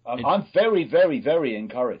I'm very, very, very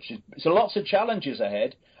encouraged. So lots of challenges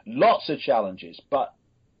ahead, but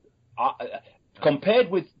compared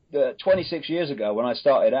with 26 years ago when I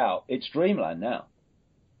started out, it's dreamland now.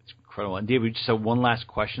 It's incredible. And David, just have one last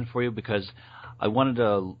question for you, because I wanted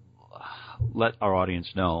to let our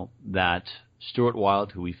audience know that Stuart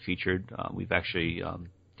Wilde, who we featured, we've actually done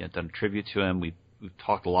a tribute to him. We've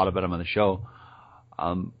talked a lot about him on the show.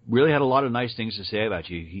 Really had a lot of nice things to say about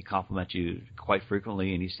you. He complimented you quite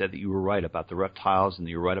frequently, and he said that you were right about the reptiles and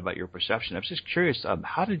you were right about your perception. I was just curious,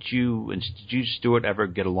 how did you Stuart ever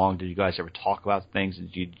get along? Did you guys ever talk about things?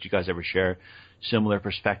 Did you guys ever share similar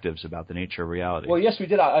perspectives about the nature of reality? Well, yes, we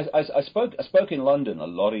did. I spoke in London a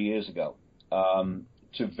lot of years ago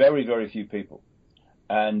to very, very few people,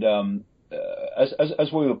 and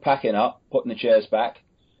as we were packing up, putting the chairs back,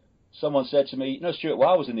 someone said to me, "You know, Stuart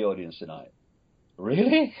Wilde was in the audience tonight."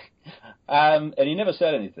 really? And he never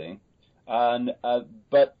said anything.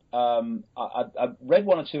 But I read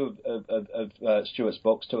one or two of Stuart's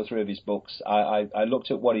books, 2 or 3 of his books. I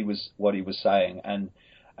looked at what he was saying, and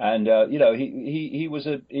you know, he was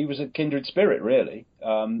a kindred spirit, really,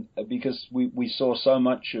 because we saw so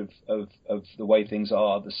much of the way things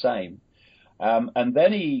are the same. And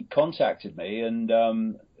then he contacted me and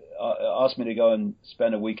asked me to go and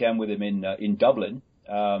spend a weekend with him in Dublin,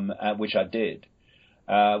 which I did,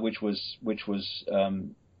 which was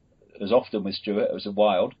as often with Stuart, it was a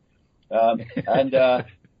wild, and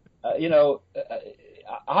you know,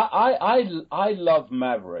 I love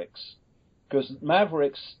Mavericks because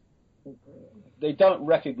Mavericks, they don't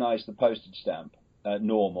recognize the postage stamp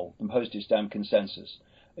normal, the postage stamp consensus.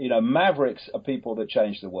 You know, Mavericks are people that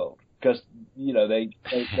change the world because, you know,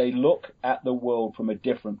 they look at the world from a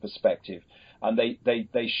different perspective, and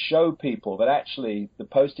they show people that actually the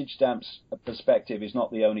postage stamp's perspective is not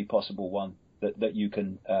the only possible one that you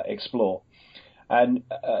can explore. And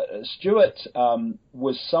Stuart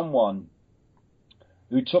was someone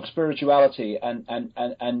who took spirituality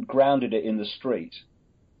and grounded it in the street.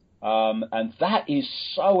 And that is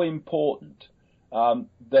so important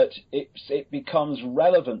that it becomes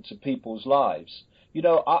relevant to people's lives. You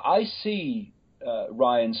know, I see,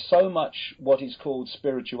 Ryan, so much what is called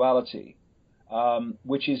spirituality,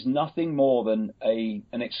 which is nothing more than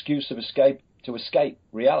an excuse to escape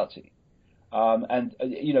reality. And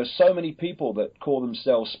you know, so many people that call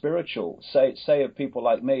themselves spiritual say of people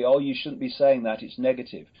like me, "Oh, you shouldn't be saying that; it's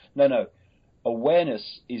negative." No.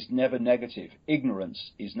 Awareness is never negative.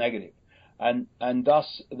 Ignorance is negative, and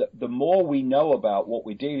thus the more we know about what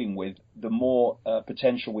we're dealing with, the more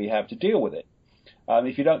potential we have to deal with it.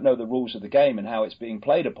 If you don't know the rules of the game and how it's being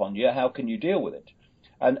played upon you, how can you deal with it?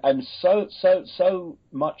 And so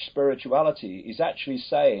much spirituality is actually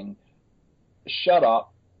saying, "Shut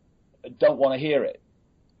up. Don't want to hear it,"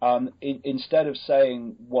 instead of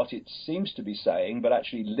saying what it seems to be saying, but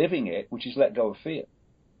actually living it, which is let go of fear.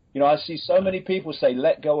 You know, I see so many people say,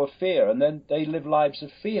 "Let go of fear," and then they live lives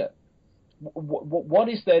of fear. What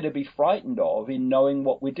is there to be frightened of in knowing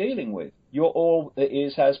what we're dealing with? You're all that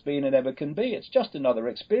is, has been, and ever can be. It's just another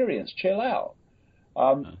experience. Chill out.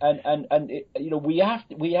 You know, we have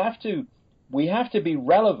to be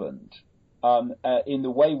relevant in the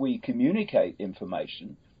way we communicate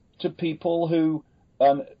information to people who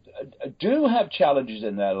do have challenges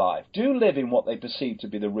in their life, do live in what they perceive to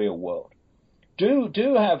be the real world, do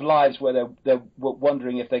have lives where they're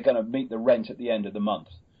wondering if they're going to meet the rent at the end of the month,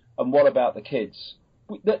 and what about the kids?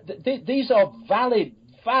 These are valid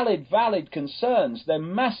concerns. They're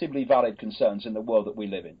massively valid concerns in the world that we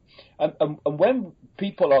live in. And when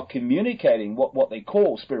people are communicating what they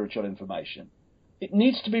call spiritual information, it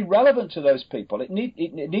needs to be relevant to those people. It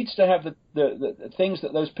needs to have the things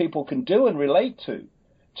that those people can do and relate to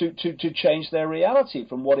change their reality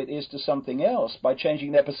from what it is to something else by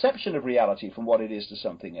changing their perception of reality from what it is to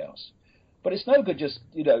something else. But it's no good just,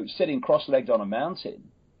 you know, sitting cross-legged on a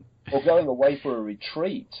mountain or going away for a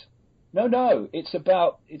retreat. No, it's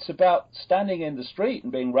about standing in the street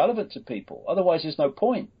and being relevant to people. Otherwise, there's no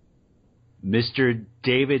point. Mr.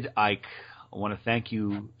 David Icke, I want to thank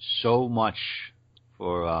you so much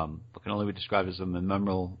for what can only be described as a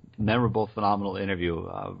memorable, phenomenal interview.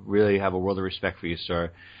 Really have a world of respect for you,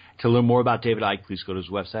 sir. To learn more about David Icke, please go to his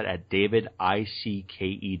website at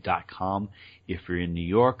davidicke.com. If you're in New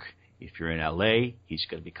York, if you're in L.A., he's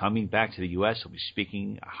going to be coming back to the U.S. He'll be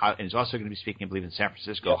speaking, and he's also going to be speaking, I believe, in San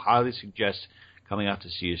Francisco. Highly suggest coming out to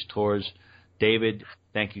see his tours. David,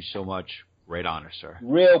 thank you so much. Great honor, sir.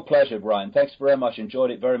 Real pleasure, Brian. Thanks very much. Enjoyed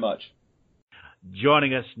it very much.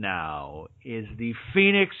 Joining us now is the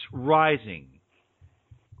Phoenix Rising,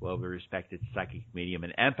 globally respected psychic medium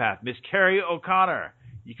and empath, Miss Carrie O'Connor.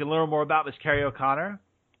 You can learn more about Miss Carrie O'Connor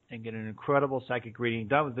and get an incredible psychic reading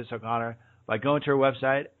done with Miss O'Connor by going to her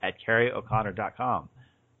website at carrieoconnor.com.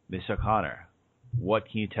 Miss O'Connor, what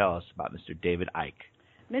can you tell us about Mr. David Icke?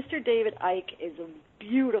 Mr. David Icke is a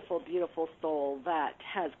beautiful, beautiful soul that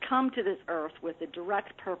has come to this earth with a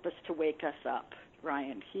direct purpose to wake us up,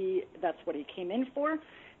 Ryan. That's what he came in for.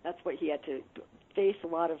 That's what he had to face a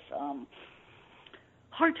lot of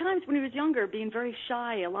hard times when he was younger, being very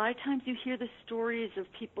shy. A lot of times you hear the stories of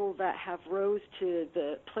people that have rose to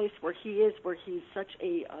the place where he is, where he's such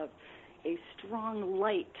a strong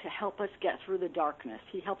light to help us get through the darkness.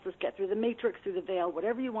 He helps us get through the matrix, through the veil,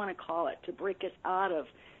 whatever you want to call it, to break us out of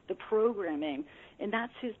the programming. And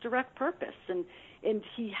that's his direct purpose. And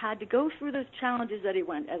he had to go through those challenges that he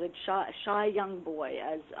went as a shy young boy,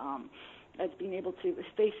 as as being able to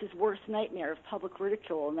face his worst nightmare of public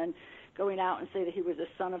ridicule, and then going out and say that he was a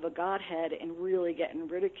son of a godhead and really getting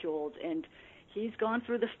ridiculed. And he's gone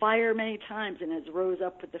through the fire many times and has rose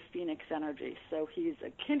up with the phoenix energy. So he's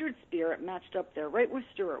a kindred spirit matched up there right with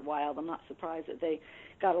Stuart Wilde. I'm not surprised that they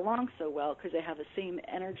got along so well because they have the same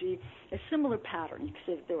energy, a similar pattern. You could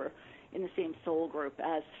say that they were in the same soul group,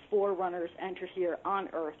 as forerunners enter here on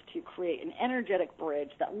Earth to create an energetic bridge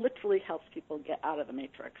that literally helps people get out of the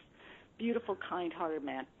matrix. Beautiful, kind-hearted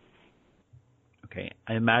man. Okay,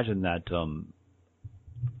 I imagine that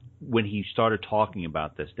when he started talking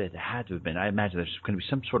about this, there had to have been, I imagine there's going to be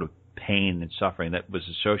some sort of pain and suffering that was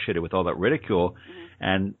associated with all that ridicule. Mm-hmm.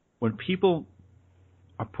 And when people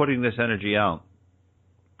are putting this energy out,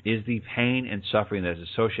 is the pain and suffering that is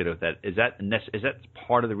associated with that, is that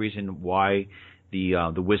part of the reason why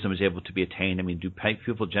the wisdom is able to be attained? I mean, do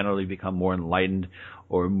people generally become more enlightened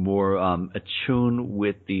or more attuned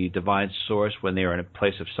with the divine source when they are in a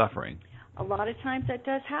place of suffering? A lot of times that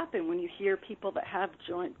does happen when you hear people that have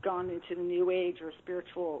gone into the New Age or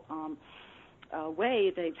spiritual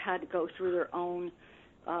way. They've had to go through their own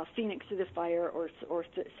phoenix through the fire or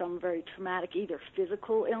some very traumatic, either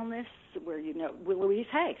physical illness, where, Louise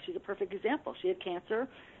Hay, she's a perfect example. She had cancer,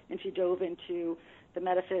 and she dove into the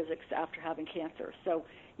metaphysics after having cancer. So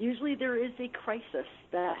usually there is a crisis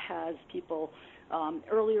that has people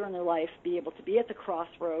earlier in their life be able to be at the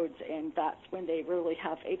crossroads, and that's when they really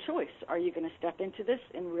have a choice. Are you going to step into this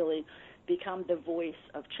and really become the voice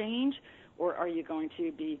of change, or are you going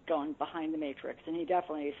to be going behind the matrix? And he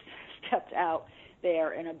definitely stepped out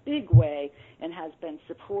there in a big way and has been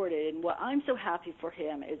supported. And what I'm so happy for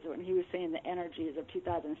him is when he was saying the energies of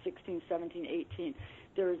 2016, 17, 18,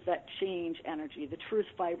 there's that change energy. The truth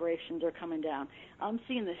vibrations are coming down. I'm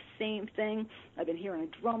seeing the same thing. I've been hearing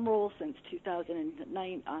a drum roll since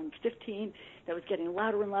 2015 that was getting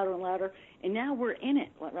louder and louder and louder. And now we're in it,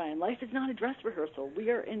 Ryan. Life is not a dress rehearsal.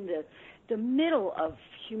 We are in the middle of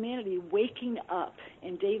humanity waking up.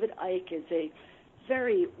 And David Icke is a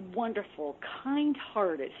very wonderful,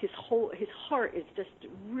 kind-hearted. His heart is just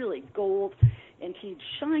really gold, and he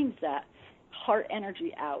shines that heart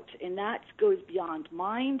energy out, and that goes beyond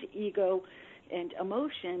mind, ego, and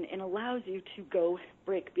emotion, and allows you to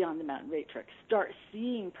break beyond the mountain matrix, start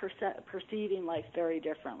perceiving life very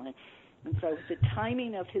differently. And so the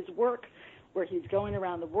timing of his work, where he's going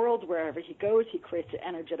around the world, wherever he goes, he creates an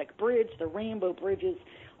energetic bridge. The rainbow bridges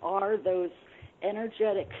are those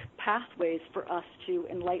energetic pathways for us to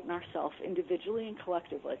enlighten ourselves individually and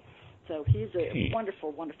collectively. So he's a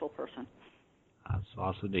wonderful, wonderful person. That's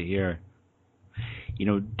awesome to hear.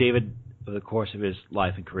 David, over the course of his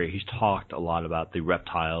life and career, he's talked a lot about the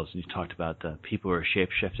reptiles, and he's talked about the people who are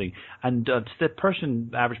shape-shifting. And to the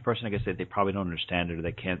average person, I guess they probably don't understand it, or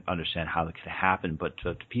they can't understand how it could happen. But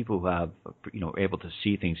to people who have, are able to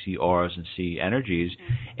see things, see auras and see energies,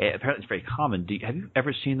 apparently it's very common. Have you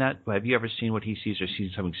ever seen that? Have you ever seen what he sees, or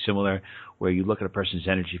seen something similar, where you look at a person's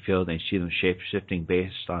energy field and you see them shape-shifting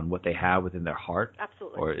based on what they have within their heart?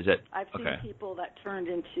 Absolutely. Or is it? I've seen people that turned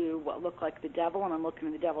into what look like the devil, and I'm looking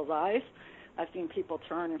in the devil's eyes. I've seen people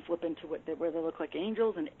turn and flip into where they look like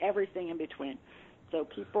angels, and everything in between. So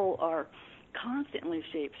people are constantly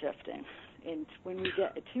shape-shifting. And when we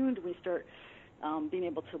get attuned, we start being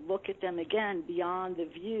able to look at them again beyond the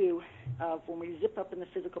view of when we zip up in the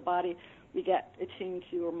physical body, we get attuned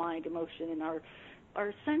to our mind, emotion, and our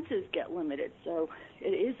senses get limited. So it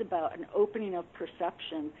is about an opening of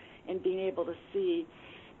perception and being able to see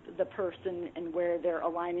the person and where they're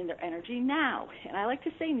aligning their energy now. And I like to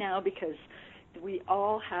say now because we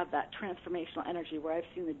all have that transformational energy, where I've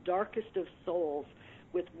seen the darkest of souls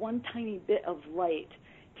with one tiny bit of light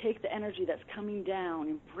take the energy that's coming down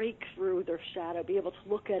and break through their shadow, be able to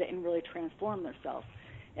look at it and really transform themselves.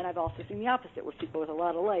 And I've also seen the opposite, where people with a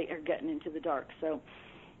lot of light are getting into the dark. So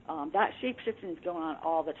that shape-shifting is going on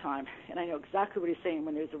all the time. And I know exactly what he's saying.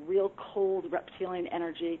 When there's a real cold reptilian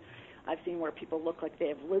energy, I've seen where people look like they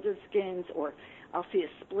have lizard skins, or I'll see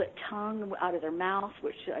a split tongue out of their mouth,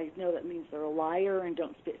 which I know that means they're a liar and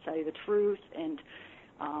don't tell you the truth. And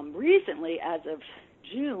recently, as of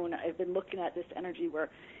June, I've been looking at this energy where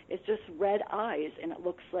it's just red eyes, and it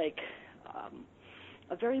looks like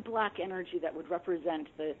a very black energy that would represent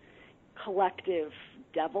the collective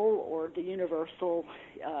devil, or the universal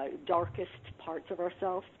darkest parts of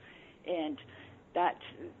ourselves. And that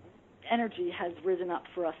energy has risen up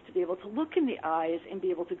for us to be able to look in the eyes and be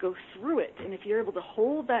able to go through it. And if you're able to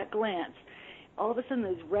hold that glance, all of a sudden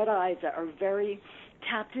those red eyes that are very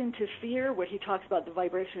tapped into fear, where he talks about the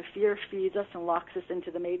vibration of fear feeds us and locks us into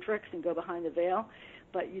the matrix and go behind the veil,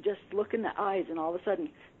 but you just look in the eyes, and all of a sudden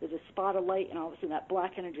there's a spot of light, and all of a sudden that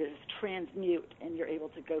black energy is transmute, and you're able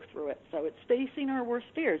to go through it. So it's facing our worst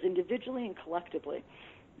fears, individually and collectively.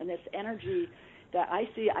 And this energy that I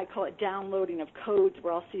see, I call it downloading of codes,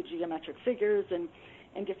 where I'll see geometric figures and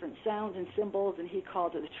different sounds and symbols, and he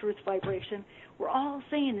calls it the truth vibration. We're all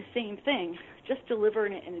saying the same thing, just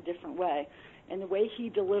delivering it in a different way. And the way he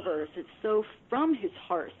delivers, it's so from his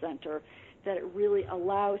heart center that it really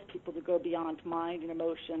allows people to go beyond mind and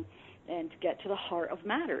emotion and to get to the heart of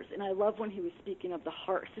matters. And I love when he was speaking of the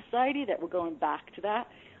Heart Society, that we're going back to that.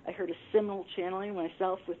 I heard a similar channeling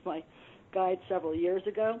myself with my guide several years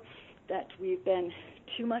ago, that we've been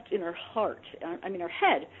too much in our heart, our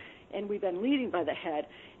head, and we've been leading by the head.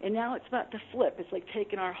 And now it's about to flip. It's like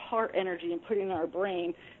taking our heart energy and putting in our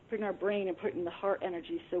brain and putting in the heart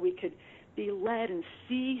energy, so we could be led and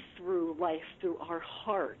see through life through our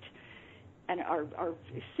heart, and our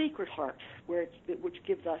sacred heart, which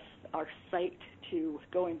gives us our sight to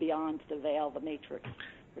going beyond the veil, the matrix,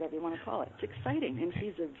 whatever you want to call it. It's exciting, and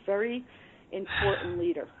he's a very important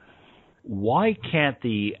leader. Why can't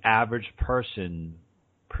the average person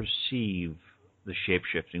perceive the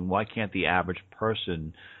shape-shifting? Why can't the average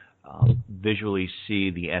person visually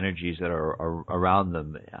see the energies that are around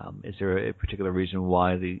them? Is there a particular reason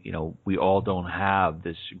why we all don't have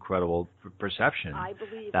this incredible perception? I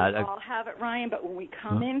believe we all have it, Ryan, but when we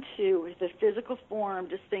come into the physical form,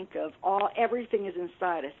 just think of everything is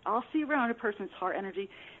inside us. I'll see around a person's heart energy,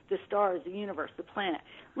 the stars, the universe, the planet,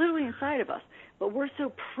 literally inside of us. But we're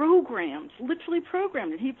so programmed, literally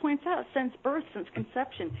programmed, and he points out, since birth, since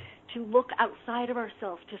conception, to look outside of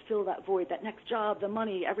ourselves to fill that void, that next job, the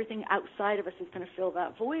money, everything outside of us is going to fill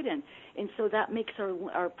that void in. And so that makes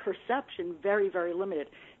our perception very, very limited.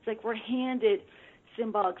 It's like we're handed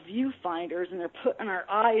symbolic viewfinders, and they're put in our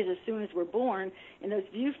eyes as soon as we're born, and those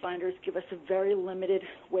viewfinders give us a very limited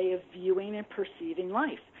way of viewing and perceiving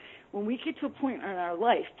life. When we get to a point in our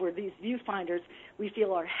life where these viewfinders we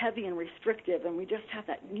feel are heavy and restrictive, and we just have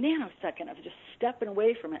that nanosecond of just stepping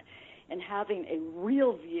away from it and having a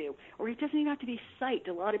real view, or it doesn't even have to be sight.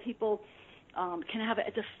 A lot of people can have it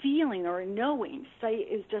as a feeling or a knowing. Sight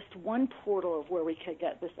is just one portal of where we could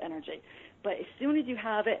get this energy. But as soon as you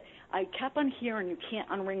have it, I kept on hearing you can't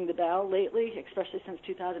unring the bell lately, especially since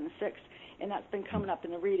 2006, and that's been coming up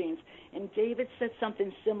in the readings. And David said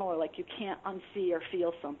something similar, like you can't unsee or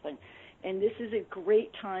feel something. And this is a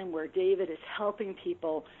great time where David is helping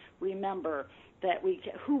people remember that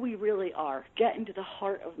who we really are, get into the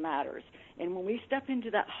heart of matters. And when we step into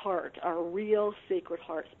that heart, our real sacred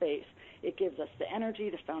heart space, it gives us the energy,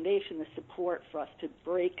 the foundation, the support for us to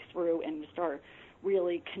break through and start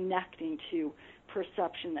really connecting to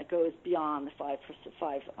perception that goes beyond the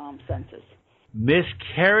five senses. Miss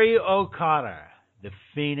Carrie O'Connor, the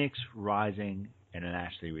Phoenix Rising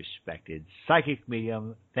internationally respected psychic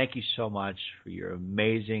medium, thank you so much for your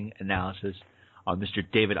amazing analysis on Mr.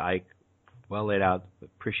 David Icke. Well laid out.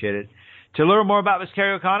 Appreciate it. To learn more about Miss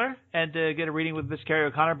Carrie O'Connor and to get a reading with Miss Carrie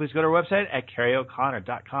O'Connor, please go to our website at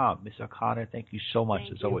carrieoconnor.com. Miss O'Connor, thank you so much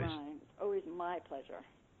as always. Ryan. Always my pleasure.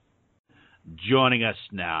 Joining us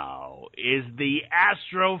now is the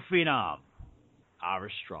Astro Phenom, our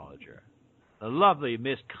astrologer, the lovely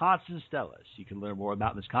Miss Constance Stellis. You can learn more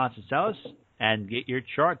about Miss Constance Stellis and get your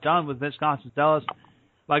chart done with Miss Constance Stellis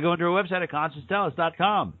by going to our website at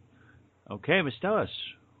constancestellis.com. Okay, Miss Stellis,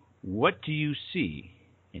 what do you see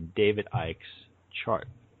in David Icke's chart?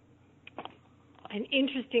 An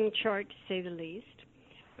interesting chart, to say the least.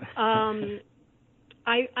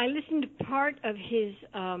 I listened to part of his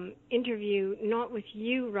interview, not with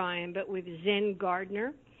you, Ryan, but with Zen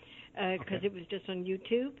Gardner, because it was just on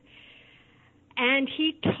YouTube. And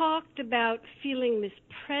he talked about feeling this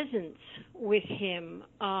presence with him,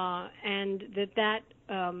 and that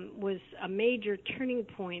was a major turning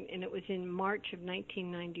point, and it was in March of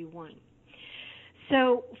 1991.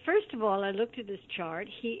 So, first of all, I looked at his chart.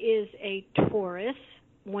 He is a Taurus,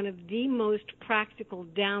 one of the most practical,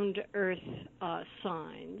 down-to-earth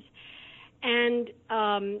signs. And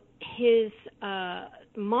his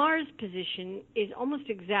Mars position is almost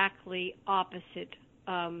exactly opposite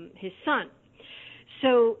his Sun.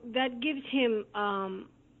 So that gives him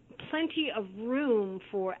plenty of room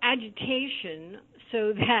for agitation,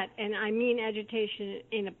 so that, and I mean agitation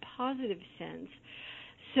in a positive sense,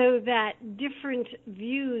 so that different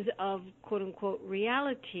views of quote-unquote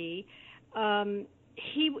reality,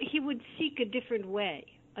 he would seek a different way.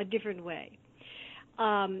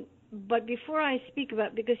 But before I speak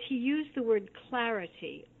about, because he used the word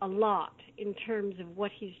clarity a lot in terms of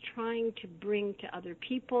what he's trying to bring to other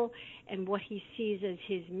people and what he sees as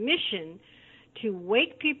his mission to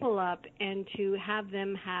wake people up and to have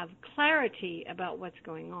them have clarity about what's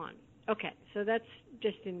going on. Okay, so that's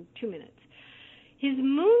just in 2 minutes. His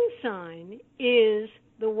moon sign is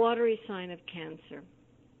the watery sign of Cancer,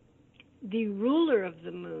 the ruler of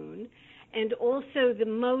the moon, and also the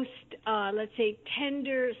most, let's say,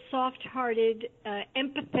 tender, soft-hearted,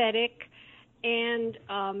 empathetic, and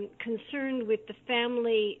concerned with the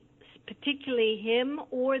family, particularly him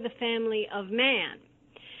or the family of man.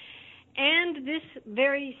 And this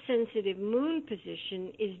very sensitive moon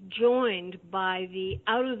position is joined by the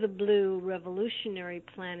out-of-the-blue revolutionary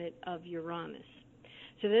planet of Uranus.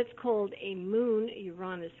 So that's called a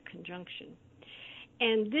Moon-Uranus conjunction.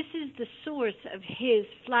 And this is the source of his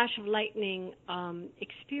flash of lightning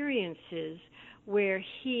experiences, where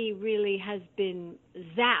he really has been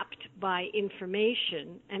zapped by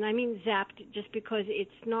information. And I mean zapped just because it's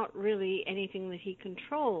not really anything that he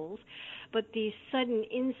controls, but these sudden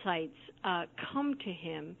insights come to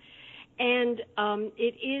him. And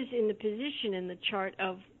it is in the position in the chart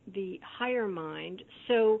of the higher mind,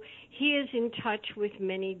 so he is in touch with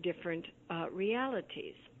many different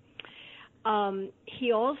realities.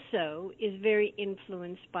 He also is very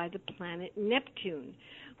influenced by the planet Neptune,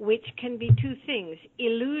 which can be two things,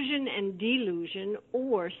 illusion and delusion,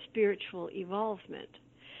 or spiritual evolvement.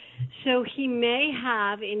 So he may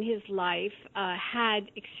have in his life had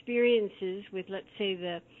experiences with, let's say,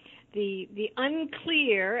 the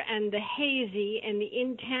unclear and the hazy and the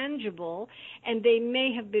intangible, and they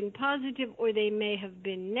may have been positive or they may have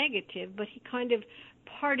been negative, but he kind of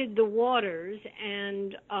parted the waters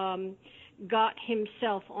and got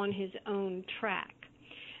himself on his own track.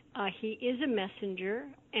 He is a messenger,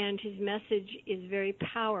 and his message is very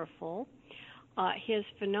powerful. He has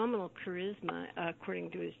phenomenal charisma,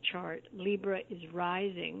 according to his chart. Libra is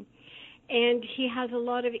rising. And he has a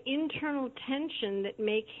lot of internal tension that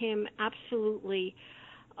make him absolutely,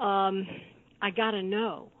 I gotta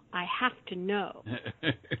know. I have to know.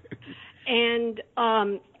 And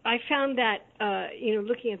I found that,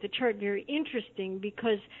 looking at the chart very interesting,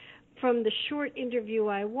 because from the short interview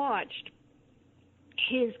I watched,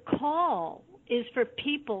 his call is for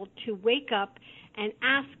people to wake up and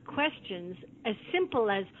ask questions as simple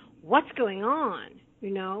as, what's going on?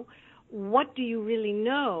 What do you really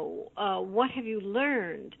know? What have you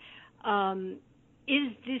learned?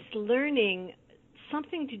 Is this learning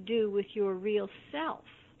something to do with your real self?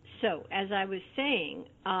 So, as I was saying,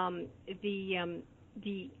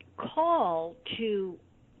 the call to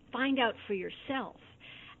find out for yourself,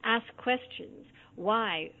 ask questions,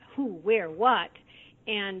 why, who, where, what,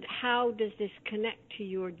 and how does this connect to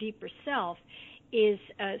your deeper self, is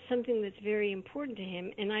something that's very important to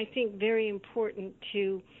him, and I think very important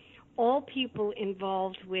to all people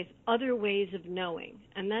involved with other ways of knowing.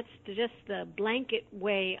 And that's just the blanket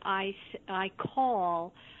way I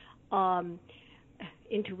call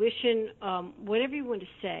intuition, whatever you want to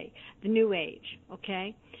say, the New Age,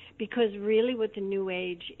 okay? Because really what the New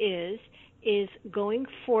Age is going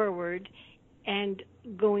forward and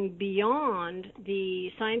going beyond the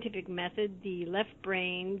scientific method, the left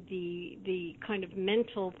brain, the kind of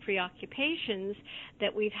mental preoccupations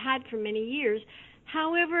that we've had for many years.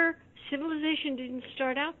 However, civilization didn't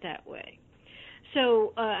start out that way.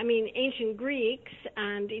 So, ancient Greeks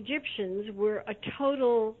and Egyptians were a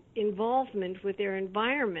total involvement with their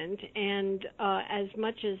environment, and as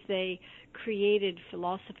much as they created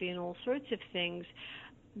philosophy and all sorts of things,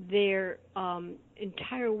 their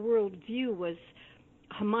entire worldview was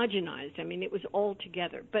homogenized. It was all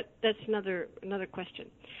together. But that's another question.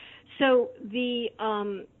 So the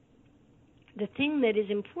thing that is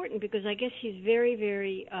important, because I guess he's very,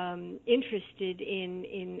 very interested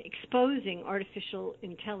in exposing artificial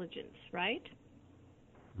intelligence, right?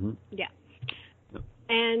 Mm-hmm. Yeah.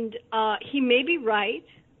 And he may be right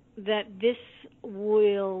that this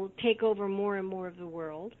will take over more and more of the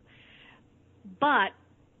world, but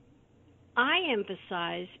I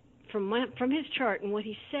emphasize from his chart and what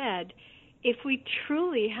he said, if we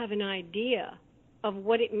truly have an idea of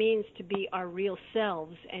what it means to be our real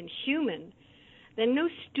selves and human, then no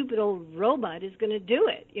stupid old robot is going to do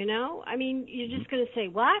it, You're just going to say,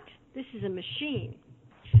 what? This is a machine.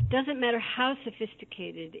 Doesn't matter how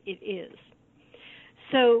sophisticated it is.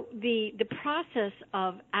 So the process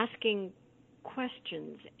of asking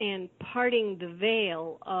questions and parting the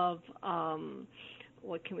veil of,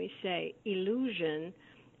 illusion,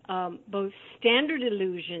 both standard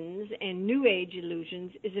illusions and New Age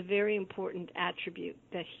illusions, is a very important attribute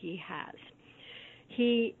that he has.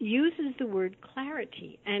 He uses the word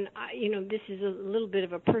clarity, and this is a little bit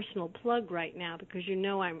of a personal plug right now, because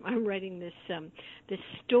I'm writing this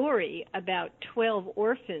story about 12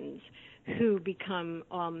 orphans who become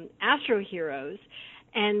astro heroes.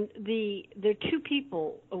 And there are two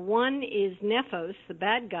people. One is Nephos, the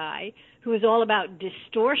bad guy, who is all about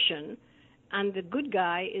distortion, and the good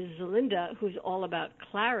guy is Zelinda, who's all about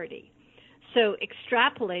clarity. So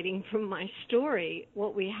extrapolating from my story,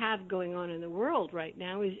 what we have going on in the world right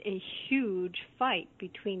now is a huge fight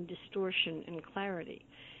between distortion and clarity.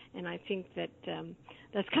 And I think that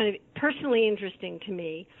that's kind of personally interesting to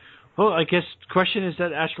me. Well, I guess the question is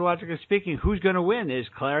that, astrologically speaking, who's going to win? Is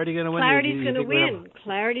clarity going to win? Clarity's going to win.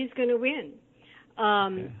 Clarity's going to win.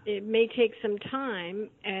 Okay. It may take some time,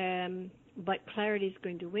 but clarity's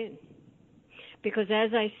going to win. Because,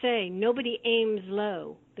 as I say, nobody aims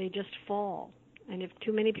low. They just fall. And if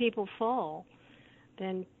too many people fall,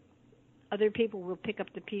 then other people will pick up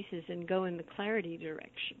the pieces and go in the clarity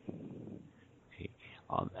direction. Okay.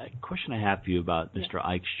 A question I have for you about Mr.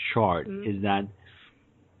 Icke's chart is that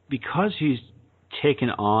because he's taken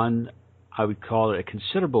on, I would call it a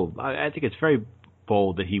considerable, I think it's very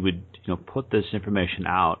bold that he would put this information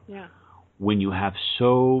out when you have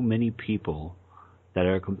so many people that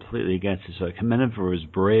are completely against it. So I commend him for his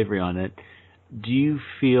bravery on it. Do you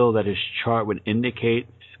feel that his chart would indicate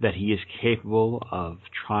that he is capable of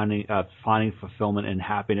finding fulfillment and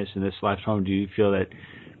happiness in this lifetime? Do you feel that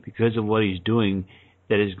because of what he's doing,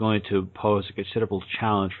 that is going to pose a considerable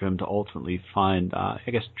challenge for him to ultimately find,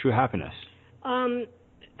 true happiness?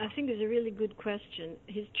 I think it's a really good question.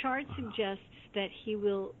 His chart suggests that he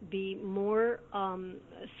will be more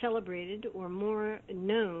celebrated or more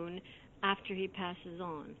known after he passes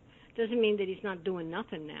on. Doesn't mean that he's not doing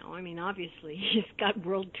nothing now. I mean, obviously, he's got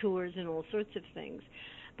world tours and all sorts of things.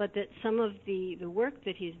 But that some of the work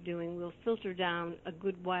that he's doing will filter down a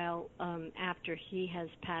good while after he has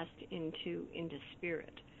passed into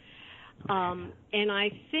spirit. And I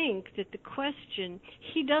think that the question,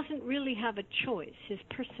 he doesn't really have a choice. His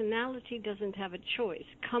personality doesn't have a choice.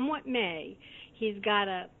 Come what may, he's got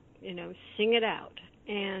to, sing it out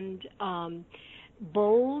and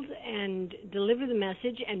bold and deliver the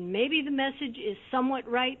message. And maybe the message is somewhat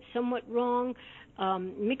right, somewhat wrong,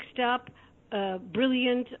 mixed up,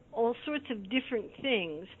 brilliant, all sorts of different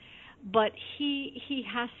things. But he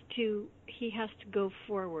has to go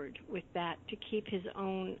forward with that to keep his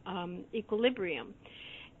own equilibrium.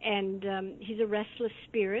 And he's a restless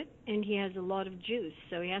spirit, and he has a lot of juice,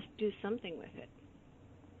 so he has to do something with it.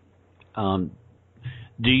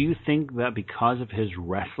 Do you think that because of his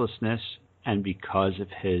restlessness and because of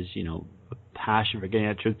his, passion for getting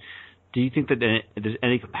at truth, do you think that there's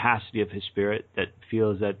any capacity of his spirit that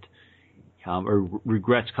feels that or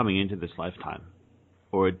regrets coming into this lifetime?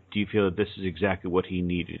 Or do you feel that this is exactly what he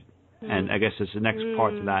needed? And I guess that's the next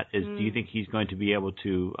part to that is, do you think he's going to be able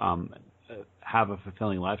to have a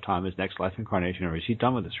fulfilling lifetime, his next life incarnation, or is he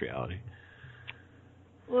done with this reality?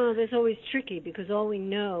 Well, that's always tricky because all we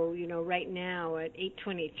know, right now at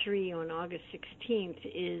 8:23 on August 16th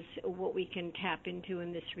is what we can tap into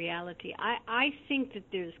in this reality. I think that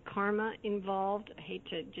there's karma involved. I hate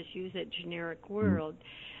to just use that generic word.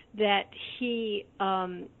 That he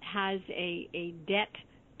has a debt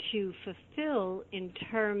to fulfill in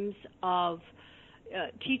terms of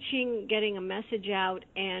teaching, getting a message out,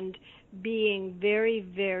 and being very,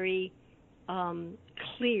 very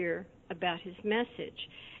clear about his message.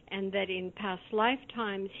 And that in past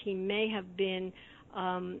lifetimes he may have been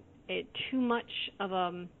too much of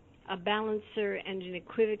a balancer and an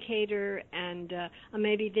equivocator and a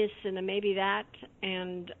maybe this and a maybe that,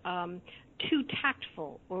 and too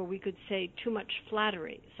tactful, or we could say too much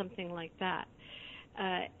flattery, something like that.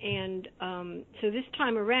 So this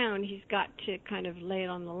time around, he's got to kind of lay it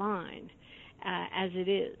on the line as it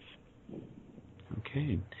is.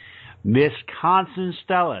 Okay. Miss Constance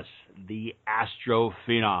Stellis, the Astro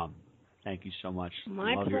Phenom. Thank you so much.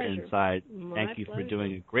 My Love pleasure. your insight. My Thank you pleasure. for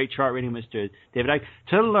doing a great chart reading, Mr. David Icke.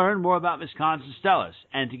 To learn more about Miss Constance Stellis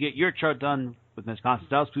and to get your chart done with Miss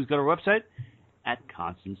Constance Stellis, please go to our website at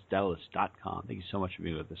ConstanceStellis.com. Thank you so much for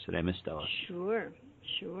being with us today, Miss Stellis.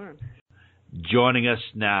 Sure. Joining us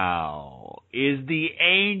now is the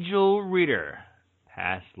Angel Reader,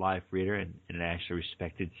 past life reader and internationally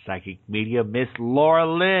respected psychic medium, Miss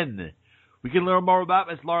Laura Lynn. We can learn more about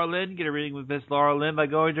Miss Laura Lynn, get a reading with Miss Laura Lynn by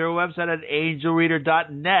going to her website at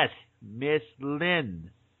angelreader.net. Miss Lynn,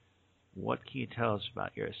 what can you tell us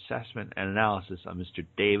about your assessment and analysis on Mr.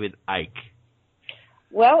 David Icke?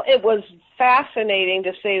 Well, it was fascinating,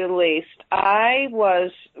 to say the least. I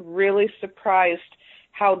was really surprised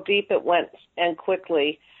how deep it went and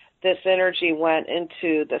quickly this energy went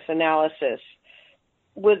into this analysis.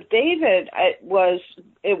 With David, it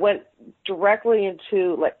went directly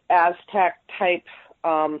into like Aztec type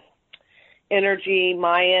energy,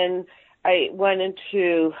 Mayan, I went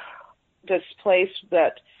into this place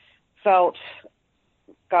that felt,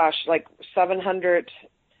 like 700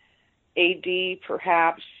 AD,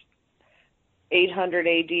 perhaps 800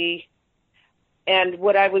 AD. And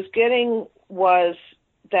what I was getting was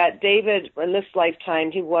that David, in this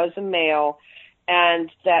lifetime, he was a male, and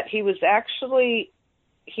that he was actually,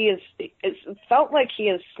 it felt like he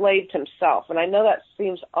enslaved himself. And I know that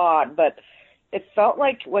seems odd, but it felt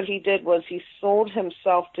like what he did was he sold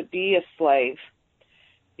himself to be a slave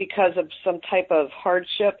because of some type of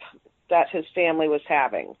hardship that his family was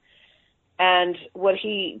having. And what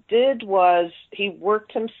he did was he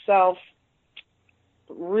worked himself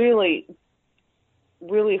really,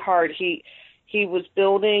 really hard. He was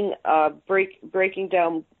building, breaking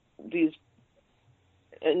down these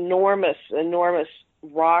enormous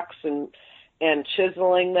rocks and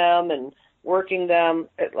chiseling them and working them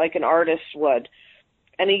like an artist would.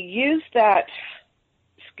 And he used that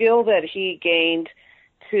skill that he gained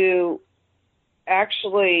to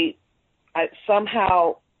actually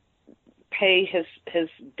somehow pay his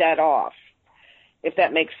debt off, if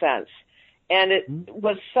that makes sense. And it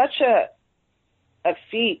was such a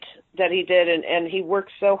feat that he did, and he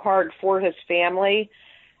worked so hard for his family.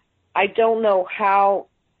 I don't know how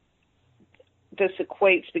this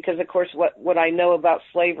equates, because of course what I know about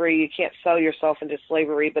slavery, you can't sell yourself into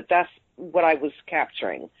slavery, but that's what I was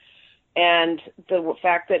capturing. And the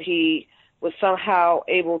fact that he was somehow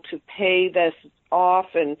able to pay this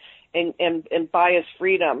off and buy his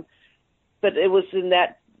freedom. But it was in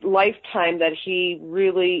that lifetime that he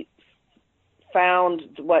really found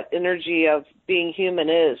what energy of being human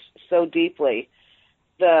is so deeply.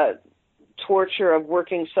 The torture of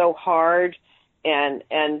working so hard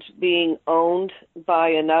and being owned by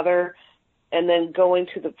another, and then going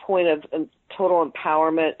to the point of total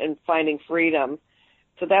empowerment and finding freedom.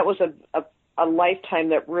 So that was a lifetime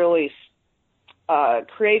that really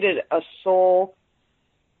created a soul,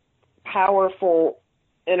 powerful,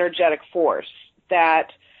 energetic force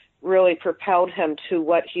that really propelled him to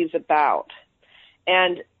what he's about.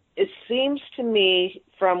 And it seems to me,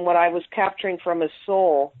 from what I was capturing from his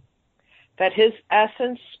soul, that his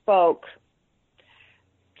essence spoke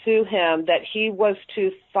to him that he was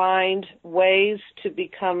to find ways to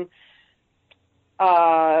become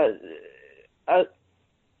an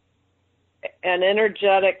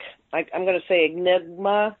energetic, I'm going to say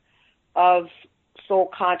enigma of soul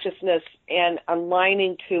consciousness, and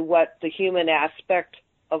aligning to what the human aspect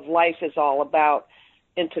of life is all about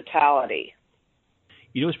in totality.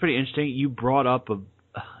 You know, it's pretty interesting. You brought up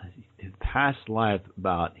his past life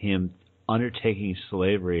about him undertaking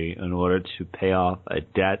slavery in order to pay off a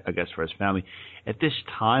debt, I guess, for his family. At this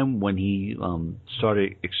time, when he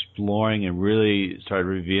started exploring and really started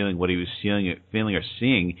revealing what he was feeling or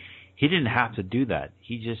seeing, he didn't have to do that.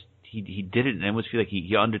 He did it, and I almost feel like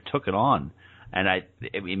he undertook it on. And I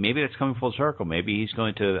mean, maybe that's coming full circle. Maybe he's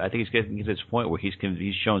going to. I think he's getting to this point where he's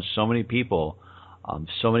shown so many people,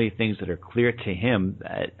 so many things that are clear to him.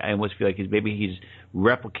 That I almost feel like he's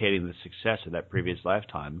replicating the success of that previous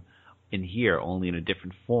lifetime in here, only in a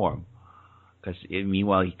different form. Because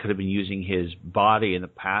meanwhile, he could have been using his body in the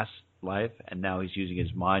past life, and now he's using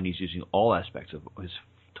his mind. He's using all aspects of his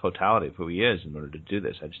totality of who he is in order to do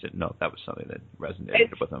this. I just didn't know if that was something that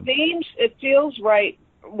resonated with him. It feels right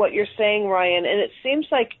what you're saying, Ryan, and it seems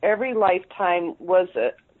like every lifetime was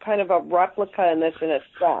a kind of a replica in this, in a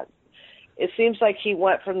sense. It seems like he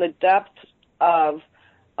went from the depth of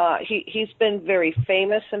he's been very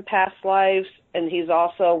famous in past lives, and he's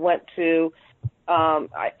also went to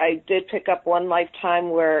I did pick up one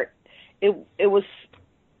lifetime where it was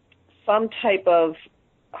some type of,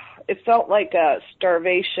 it felt like a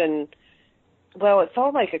starvation, well, it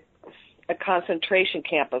felt like a concentration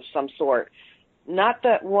camp of some sort. Not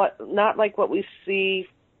like what we see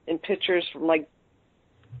in pictures from, like,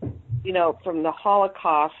 you know, from the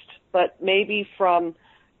Holocaust, but maybe from,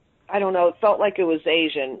 I don't know, it felt like it was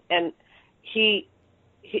Asian. And he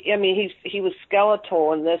was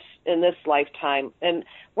skeletal in this lifetime. And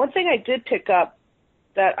one thing I did pick up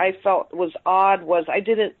that I felt was odd was I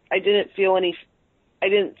didn't see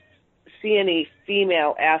any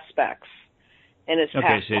female aspects in his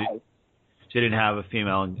past life. So you didn't have a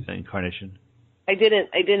female incarnation? I didn't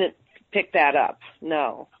pick that up,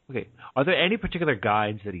 no. Okay. Are there any particular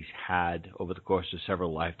guides that he's had over the course of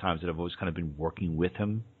several lifetimes that have always kind of been working with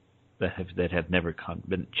him, that have never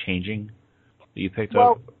been changing, that you picked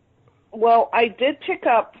up? Well, I did pick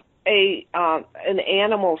up an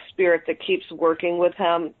animal spirit that keeps working with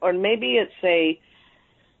him, or maybe it's the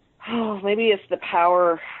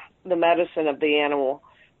power, the medicine of the animal.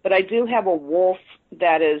 But I do have a wolf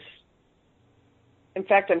that is in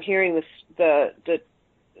fact, I'm hearing the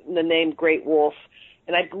name Great Wolf,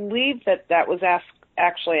 and I believe that was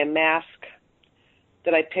actually a mask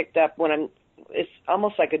that I picked up it's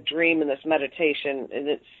almost like a dream in this meditation,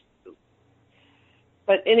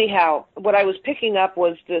 but anyhow, what I was picking up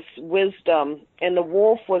was this wisdom, and the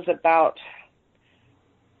wolf was about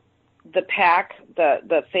the pack,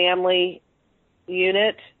 the family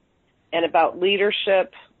unit, and about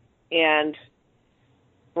leadership and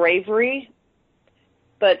bravery.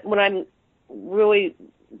 But when I'm really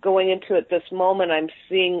going into it this moment, I'm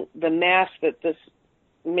seeing the mask that this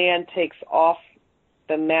man takes off,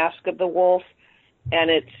 the mask of the wolf, and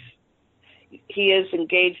he is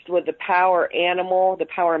engaged with the power animal, the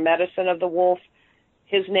power medicine of the wolf.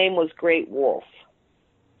 His name was Great Wolf.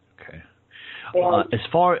 Okay. As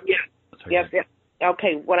far yes.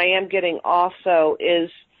 Okay. What I am getting also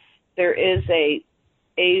is there is a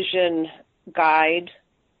Asian guide,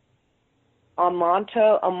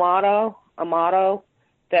 Amato,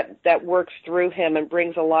 that works through him and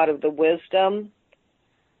brings a lot of the wisdom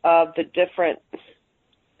of the different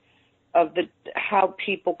how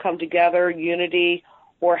people come together, unity,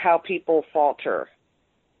 or how people falter.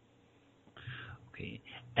 Okay.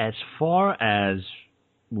 As far as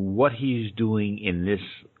what he's doing in this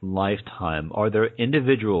lifetime, are there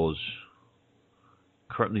individuals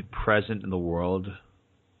currently present in the world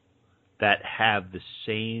that have the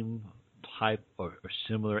same type or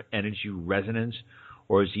similar energy resonance,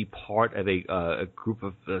 or is he part of a group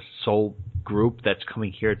of a soul group that's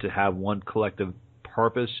coming here to have one collective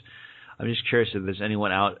purpose? I'm just curious if there's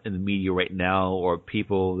anyone out in the media right now, or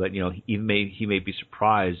people that he may be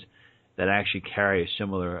surprised that actually carry a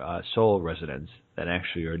similar soul resonance, that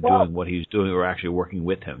actually are doing what he's doing, or actually working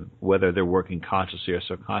with him, whether they're working consciously or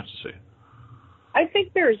subconsciously. I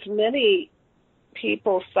think there's many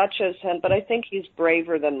people such as him, but I think he's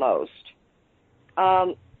braver than most.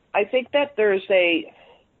 I think that there's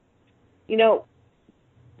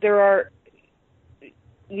there are,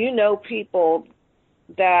 people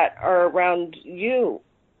that are around you,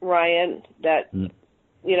 Ryan, that,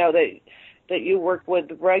 that you work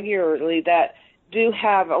with regularly, that do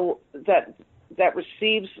have that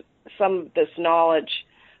receives some of this knowledge.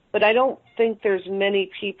 But I don't think there's many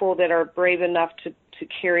people that are brave enough to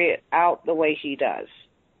carry it out the way he does.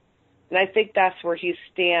 And I think that's where he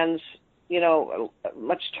stands,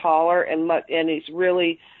 much taller, and he's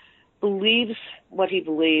really believes what he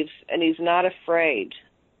believes, and he's not afraid,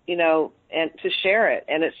 and to share it.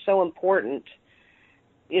 And it's so important,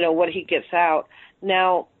 what he gets out.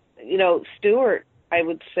 Now, Stuart, I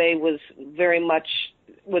would say, was very much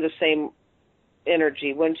with the same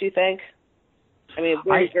energy, wouldn't you think? I mean,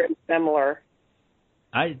 very similar.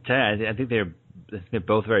 I think they're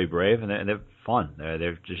both very brave, and they're fun.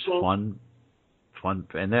 They're just fun,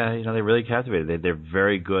 and they're really captivated. They're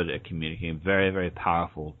very good at communicating. Very, very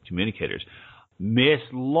powerful communicators. Miss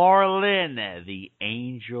Laura Lynn, the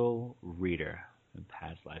angel reader and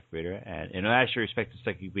past life reader, and in actually respect to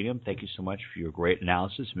psychic medium, thank you so much for your great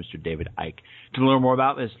analysis, Mr. David Icke. To learn more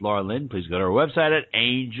about Miss Laura Lynn, please go to our website at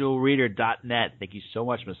angelreader.net. Thank you so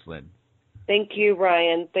much, Miss Lynn. Thank you,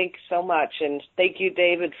 Ryan. Thanks so much. And thank you,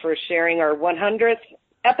 David, for sharing our 100th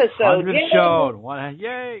episode. 100th show.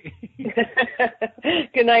 Yay!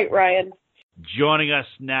 Good night, Ryan. Joining us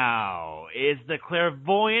now is the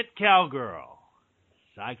clairvoyant cowgirl,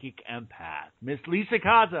 psychic empath, Miss Lisa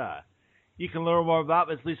Kaza. You can learn more about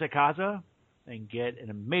Miss Lisa Kaza and get an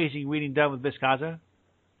amazing reading done with Miss Kaza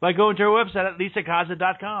by going to our website at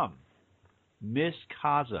lisakaza.com. Miss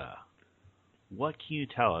Kaza, what can you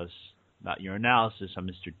tell us about your analysis on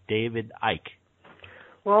Mr. David Icke?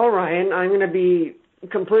 Well, Ryan, I'm going to be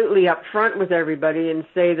completely upfront with everybody and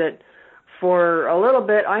say that for a little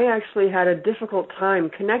bit, I actually had a difficult time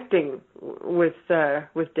connecting with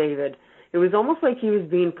David. It was almost like he was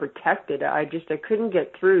being protected. I couldn't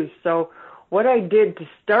get through. So what I did to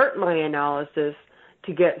start my analysis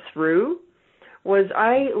to get through was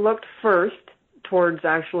I looked first towards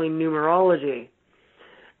actually numerology.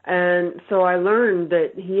 And so I learned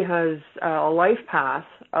that he has a life path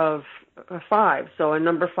of 5, so a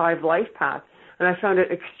number 5 life path. And I found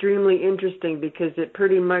it extremely interesting because it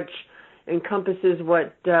pretty much encompasses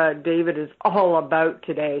what David is all about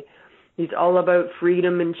today. He's all about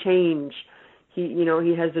freedom and change. He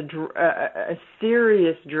has a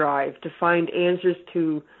serious drive to find answers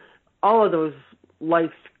to all of those life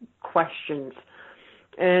questions.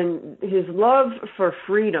 And his love for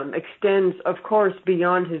freedom extends, of course,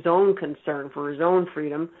 beyond his own concern for his own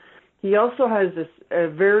freedom. He also has a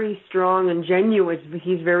very strong and genuine,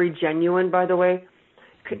 he's very genuine, by the way,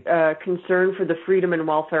 concern for the freedom and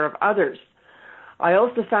welfare of others. I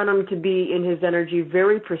also found him to be, in his energy,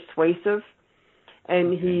 very persuasive,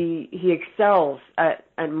 and he excels at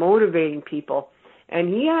motivating people. And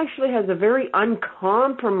he actually has a very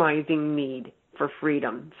uncompromising need for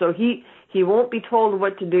freedom. So he won't be told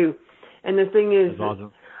what to do. And the thing is,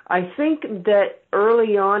 awesome. I think that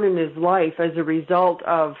early on in his life, as a result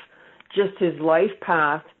of just his life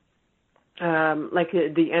path, like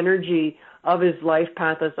the energy of his life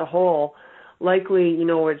path as a whole, likely,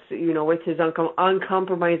 with his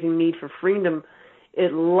uncompromising need for freedom,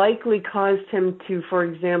 it likely caused him to, for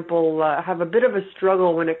example, have a bit of a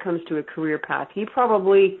struggle when it comes to a career path. He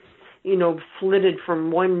probably, flitted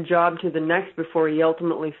from one job to the next before he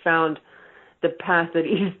ultimately found the path that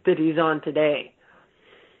he's on today.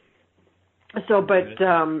 So, but,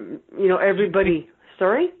 everybody,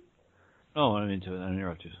 sorry? Oh, I didn't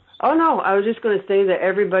interrupt you. Oh, no, I was just going to say that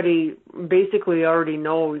everybody basically already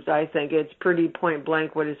knows, I think. It's pretty point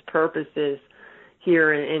blank what his purpose is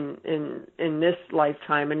here in this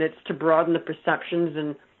lifetime, and it's to broaden the perceptions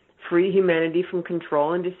and free humanity from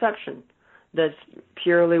control and deception. That's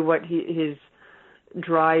purely what his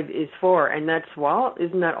drive is for, and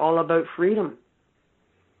isn't that all about freedom?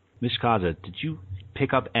 Ms. Kaza, did you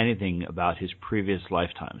pick up anything about his previous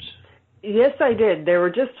lifetimes? Yes, I did. There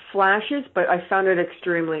were just flashes, but I found it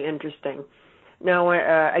extremely interesting. Now,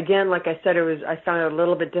 again, like I said, I found it a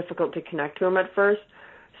little bit difficult to connect to him at first.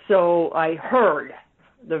 So I heard,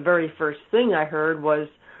 the very first thing I heard was,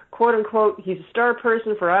 quote unquote, he's a star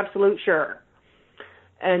person for absolute sure.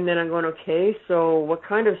 And then I'm going, okay, so what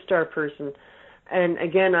kind of star person? And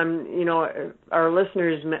again, our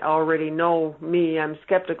listeners already know me. I'm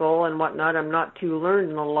skeptical and whatnot. I'm not too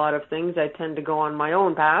learned in a lot of things. I tend to go on my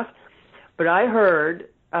own path. But I heard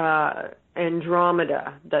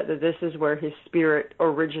Andromeda, that this is where his spirit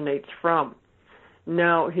originates from.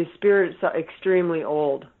 Now, his spirit's extremely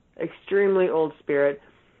old spirit.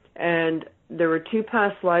 And there were two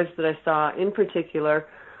past lives that I saw in particular,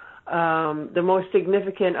 the most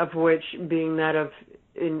significant of which being that of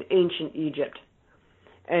in ancient Egypt.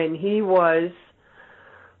 And he was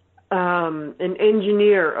an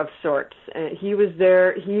engineer of sorts. He was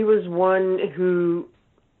there. He was one who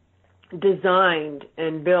designed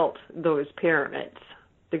and built those pyramids,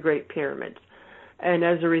 the Great Pyramids. And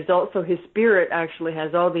as a result, so his spirit actually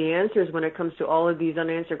has all the answers when it comes to all of these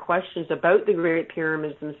unanswered questions about the Great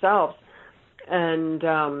Pyramids themselves. And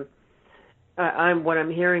what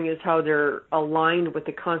I'm hearing is how they're aligned with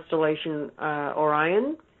the constellation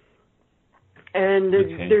Orion. And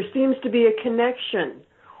there seems to be a connection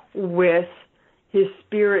with his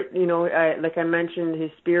spirit. Like I mentioned,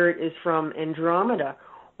 his spirit is from Andromeda.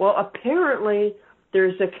 Well, apparently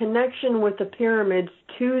there's a connection with the pyramids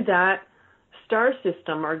to that star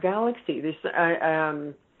system or galaxy.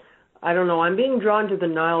 I don't know. I'm being drawn to the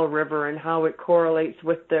Nile River and how it correlates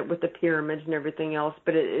with the pyramids and everything else.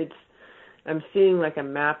 But I'm seeing like a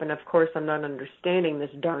map, and of course I'm not understanding this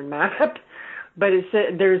darn map. But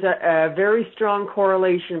there's a very strong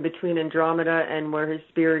correlation between Andromeda and where his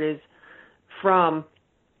spirit is from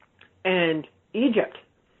and Egypt.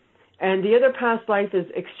 And the other past life is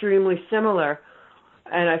extremely similar,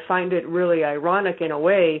 and I find it really ironic in a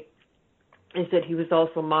way, is that he was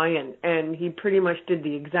also Mayan, and he pretty much did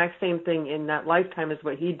the exact same thing in that lifetime as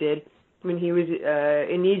what he did when he was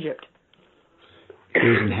in Egypt. He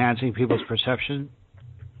was enhancing people's perception?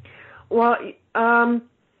 Well,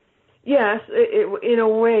 yes, in a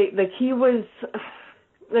way. Like he was,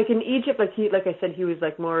 like in Egypt, like I said, he was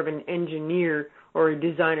like more of an engineer or a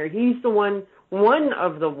designer. He's the one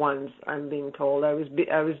of the ones, I'm being told. I was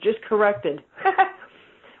just corrected.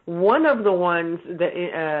 One of the ones that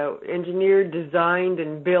engineered, designed,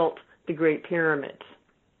 and built the Great Pyramids.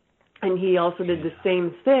 And he also did the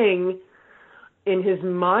same thing in his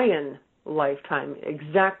Mayan lifetime,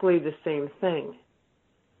 exactly the same thing.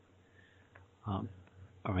 All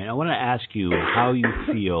right, I want to ask you how you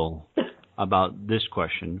feel about this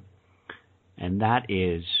question, and that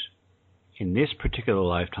is, in this particular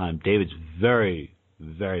lifetime, David's very,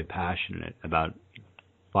 very passionate about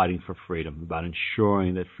fighting for freedom, about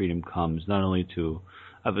ensuring that freedom comes ensuring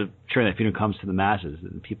that freedom comes to the masses,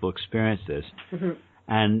 that people experience this. Mm-hmm.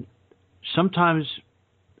 And sometimes,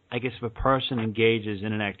 I guess, if a person engages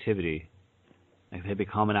in an activity, like they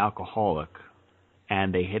become an alcoholic,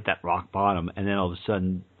 and they hit that rock bottom, and then all of a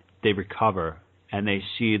sudden they recover, and they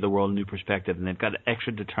see the world in a new perspective, and they've got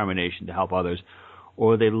extra determination to help others,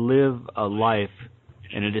 or they live a life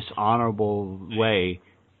in a dishonorable way,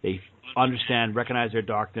 they understand, recognize their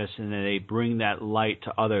darkness, and then they bring that light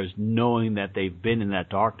to others, knowing that they've been in that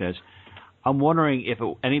darkness. I'm wondering if at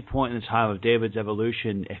any point in the time of David's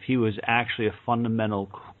evolution, if he was actually a fundamental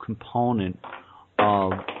component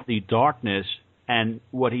of the darkness, and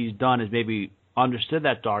what he's done is maybe understood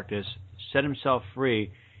that darkness, set himself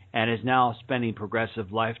free, and is now spending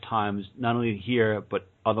progressive lifetimes, not only here, but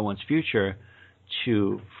other ones future,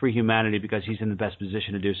 to free humanity because he's in the best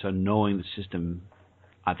position to do so, knowing the system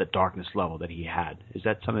at the darkness level that he had. Is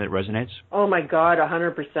that something that resonates? Oh, my God,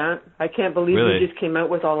 100%. I can't believe you just came out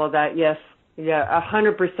with all of that. Yes. Yeah,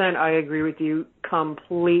 100% I agree with you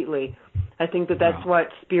completely. I think that's what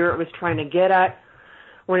Spirit was trying to get at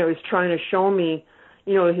when it was trying to show me,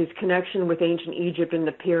 his connection with ancient Egypt and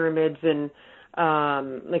the pyramids and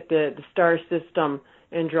like the star system,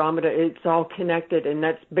 Andromeda. It's all connected, and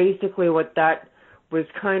that's basically what that was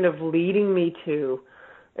kind of leading me to.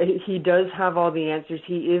 He does have all the answers.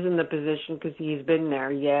 He is in the position because he's been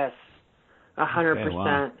there. Yes, 100%. Okay,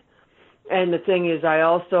 wow. And the thing is, I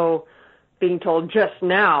also being told just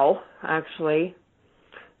now, actually,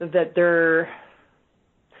 that there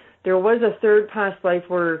was a third past life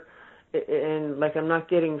where, and like I'm not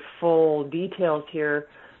getting full details here,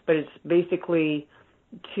 but it's basically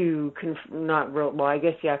to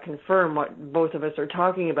confirm what both of us are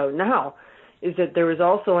talking about now, is that there was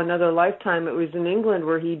also another lifetime. It was in England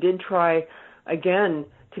where he did try again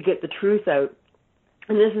to get the truth out.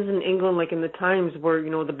 And this is in England, like in the times where,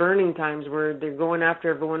 the burning times where they're going after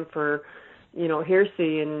everyone for,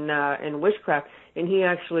 heresy and witchcraft. And he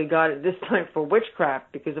actually got it this time for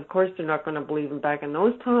witchcraft because, of course, they're not going to believe him back in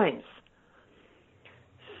those times.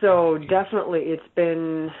 So definitely it's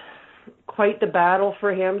been quite the battle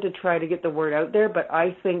for him to try to get the word out there. But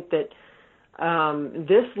I think that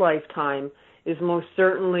this lifetime is most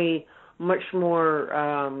certainly much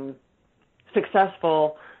more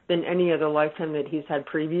successful than any other lifetime that he's had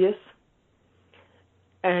previous.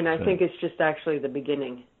 And I think it's just actually the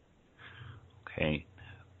beginning. Okay.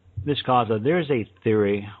 Ms. Kaza, there's a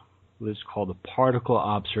theory that's called the particle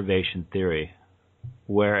observation theory,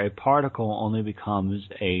 where a particle only becomes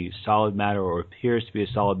a solid matter or appears to be a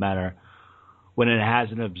solid matter when it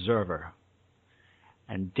has an observer.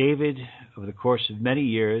 And David, over the course of many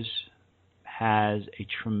years, has a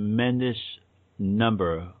tremendous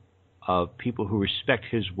number of people who respect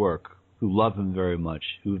his work, who love him very much,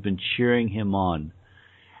 who have been cheering him on,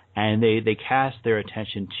 and they cast their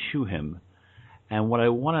attention to him. And what I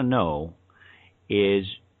want to know is,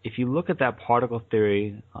 if you look at that particle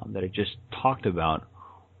theory that I just talked about,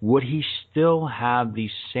 would he still have the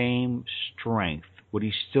same strength? Would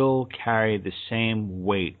he still carry the same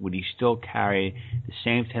weight? Would he still carry the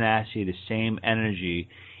same tenacity, the same energy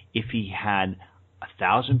if he had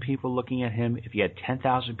 1,000 people looking at him, if he had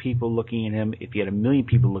 10,000 people looking at him, if he had 1 million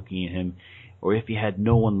people looking at him, or if he had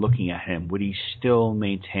no one looking at him? Would he still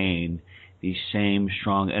maintain the same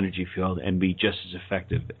strong energy field and be just as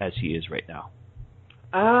effective as he is right now?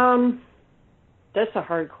 That's a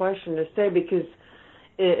hard question to say, because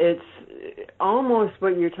it's almost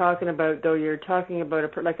what you're talking about, though. You're talking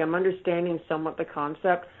about I'm understanding somewhat the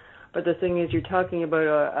concept, but the thing is, you're talking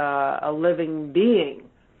about a living being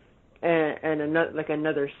and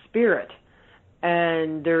another spirit,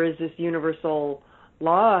 and there is this universal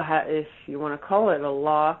law, if you want to call it a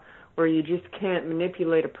law, where you just can't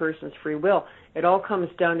manipulate a person's free will. It all comes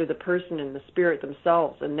down to the person and the spirit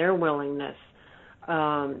themselves and their willingness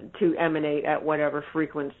to emanate at whatever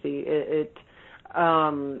frequency.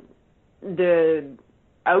 The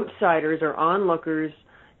outsiders or onlookers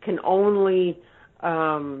can only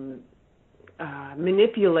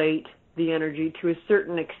manipulate the energy to a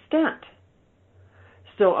certain extent.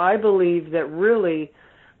 So I believe that really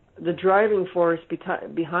the driving force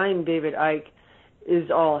behind David Icke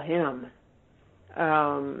is all him.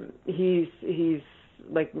 He's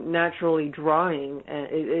like naturally drawing, and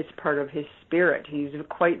it's part of his spirit. He's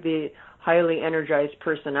quite the highly energized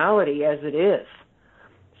personality as it is.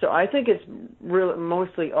 So I think it's really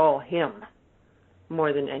mostly all him,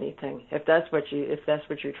 more than anything. If that's what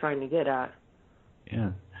you're trying to get at.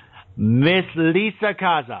 Yeah, Miss Lisa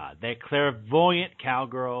Kaza, the clairvoyant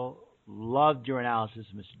cowgirl. Loved your analysis,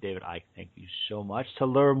 Mr. David Icke. Thank you so much. To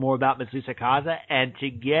learn more about Miss Lisa Kaza and to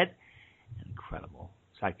get an incredible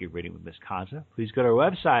psychic reading with Miss Kaza, please go to our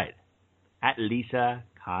website at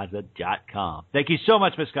lisakaza.com. Thank you so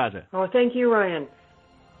much, Miss Kaza. Oh, thank you, Ryan.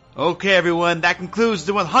 Okay, everyone, that concludes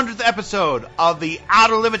the 100th episode of the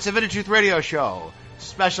Outer Limits of Inner Truth Radio Show.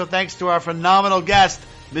 Special thanks to our phenomenal guest,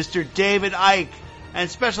 Mr. David Icke, and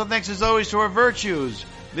special thanks as always to our virtues,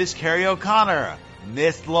 Miss Carrie O'Connor,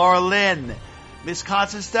 Miss Laura Lynn, Miss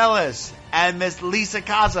Constance Stellis, and Miss Lisa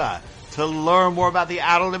Kaza. To learn more about the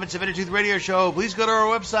Outer Limits of Inner Truth Radio Show, please go to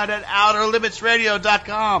our website at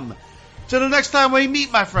outerlimitsradio.com. Till the next time we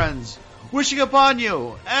meet, my friends, wishing upon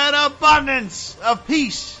you an abundance of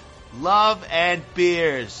peace, love and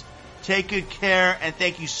beers. Take good care, and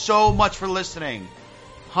thank you so much for listening.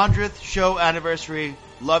 100th show anniversary.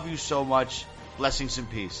 Love you so much. Blessings and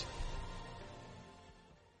peace.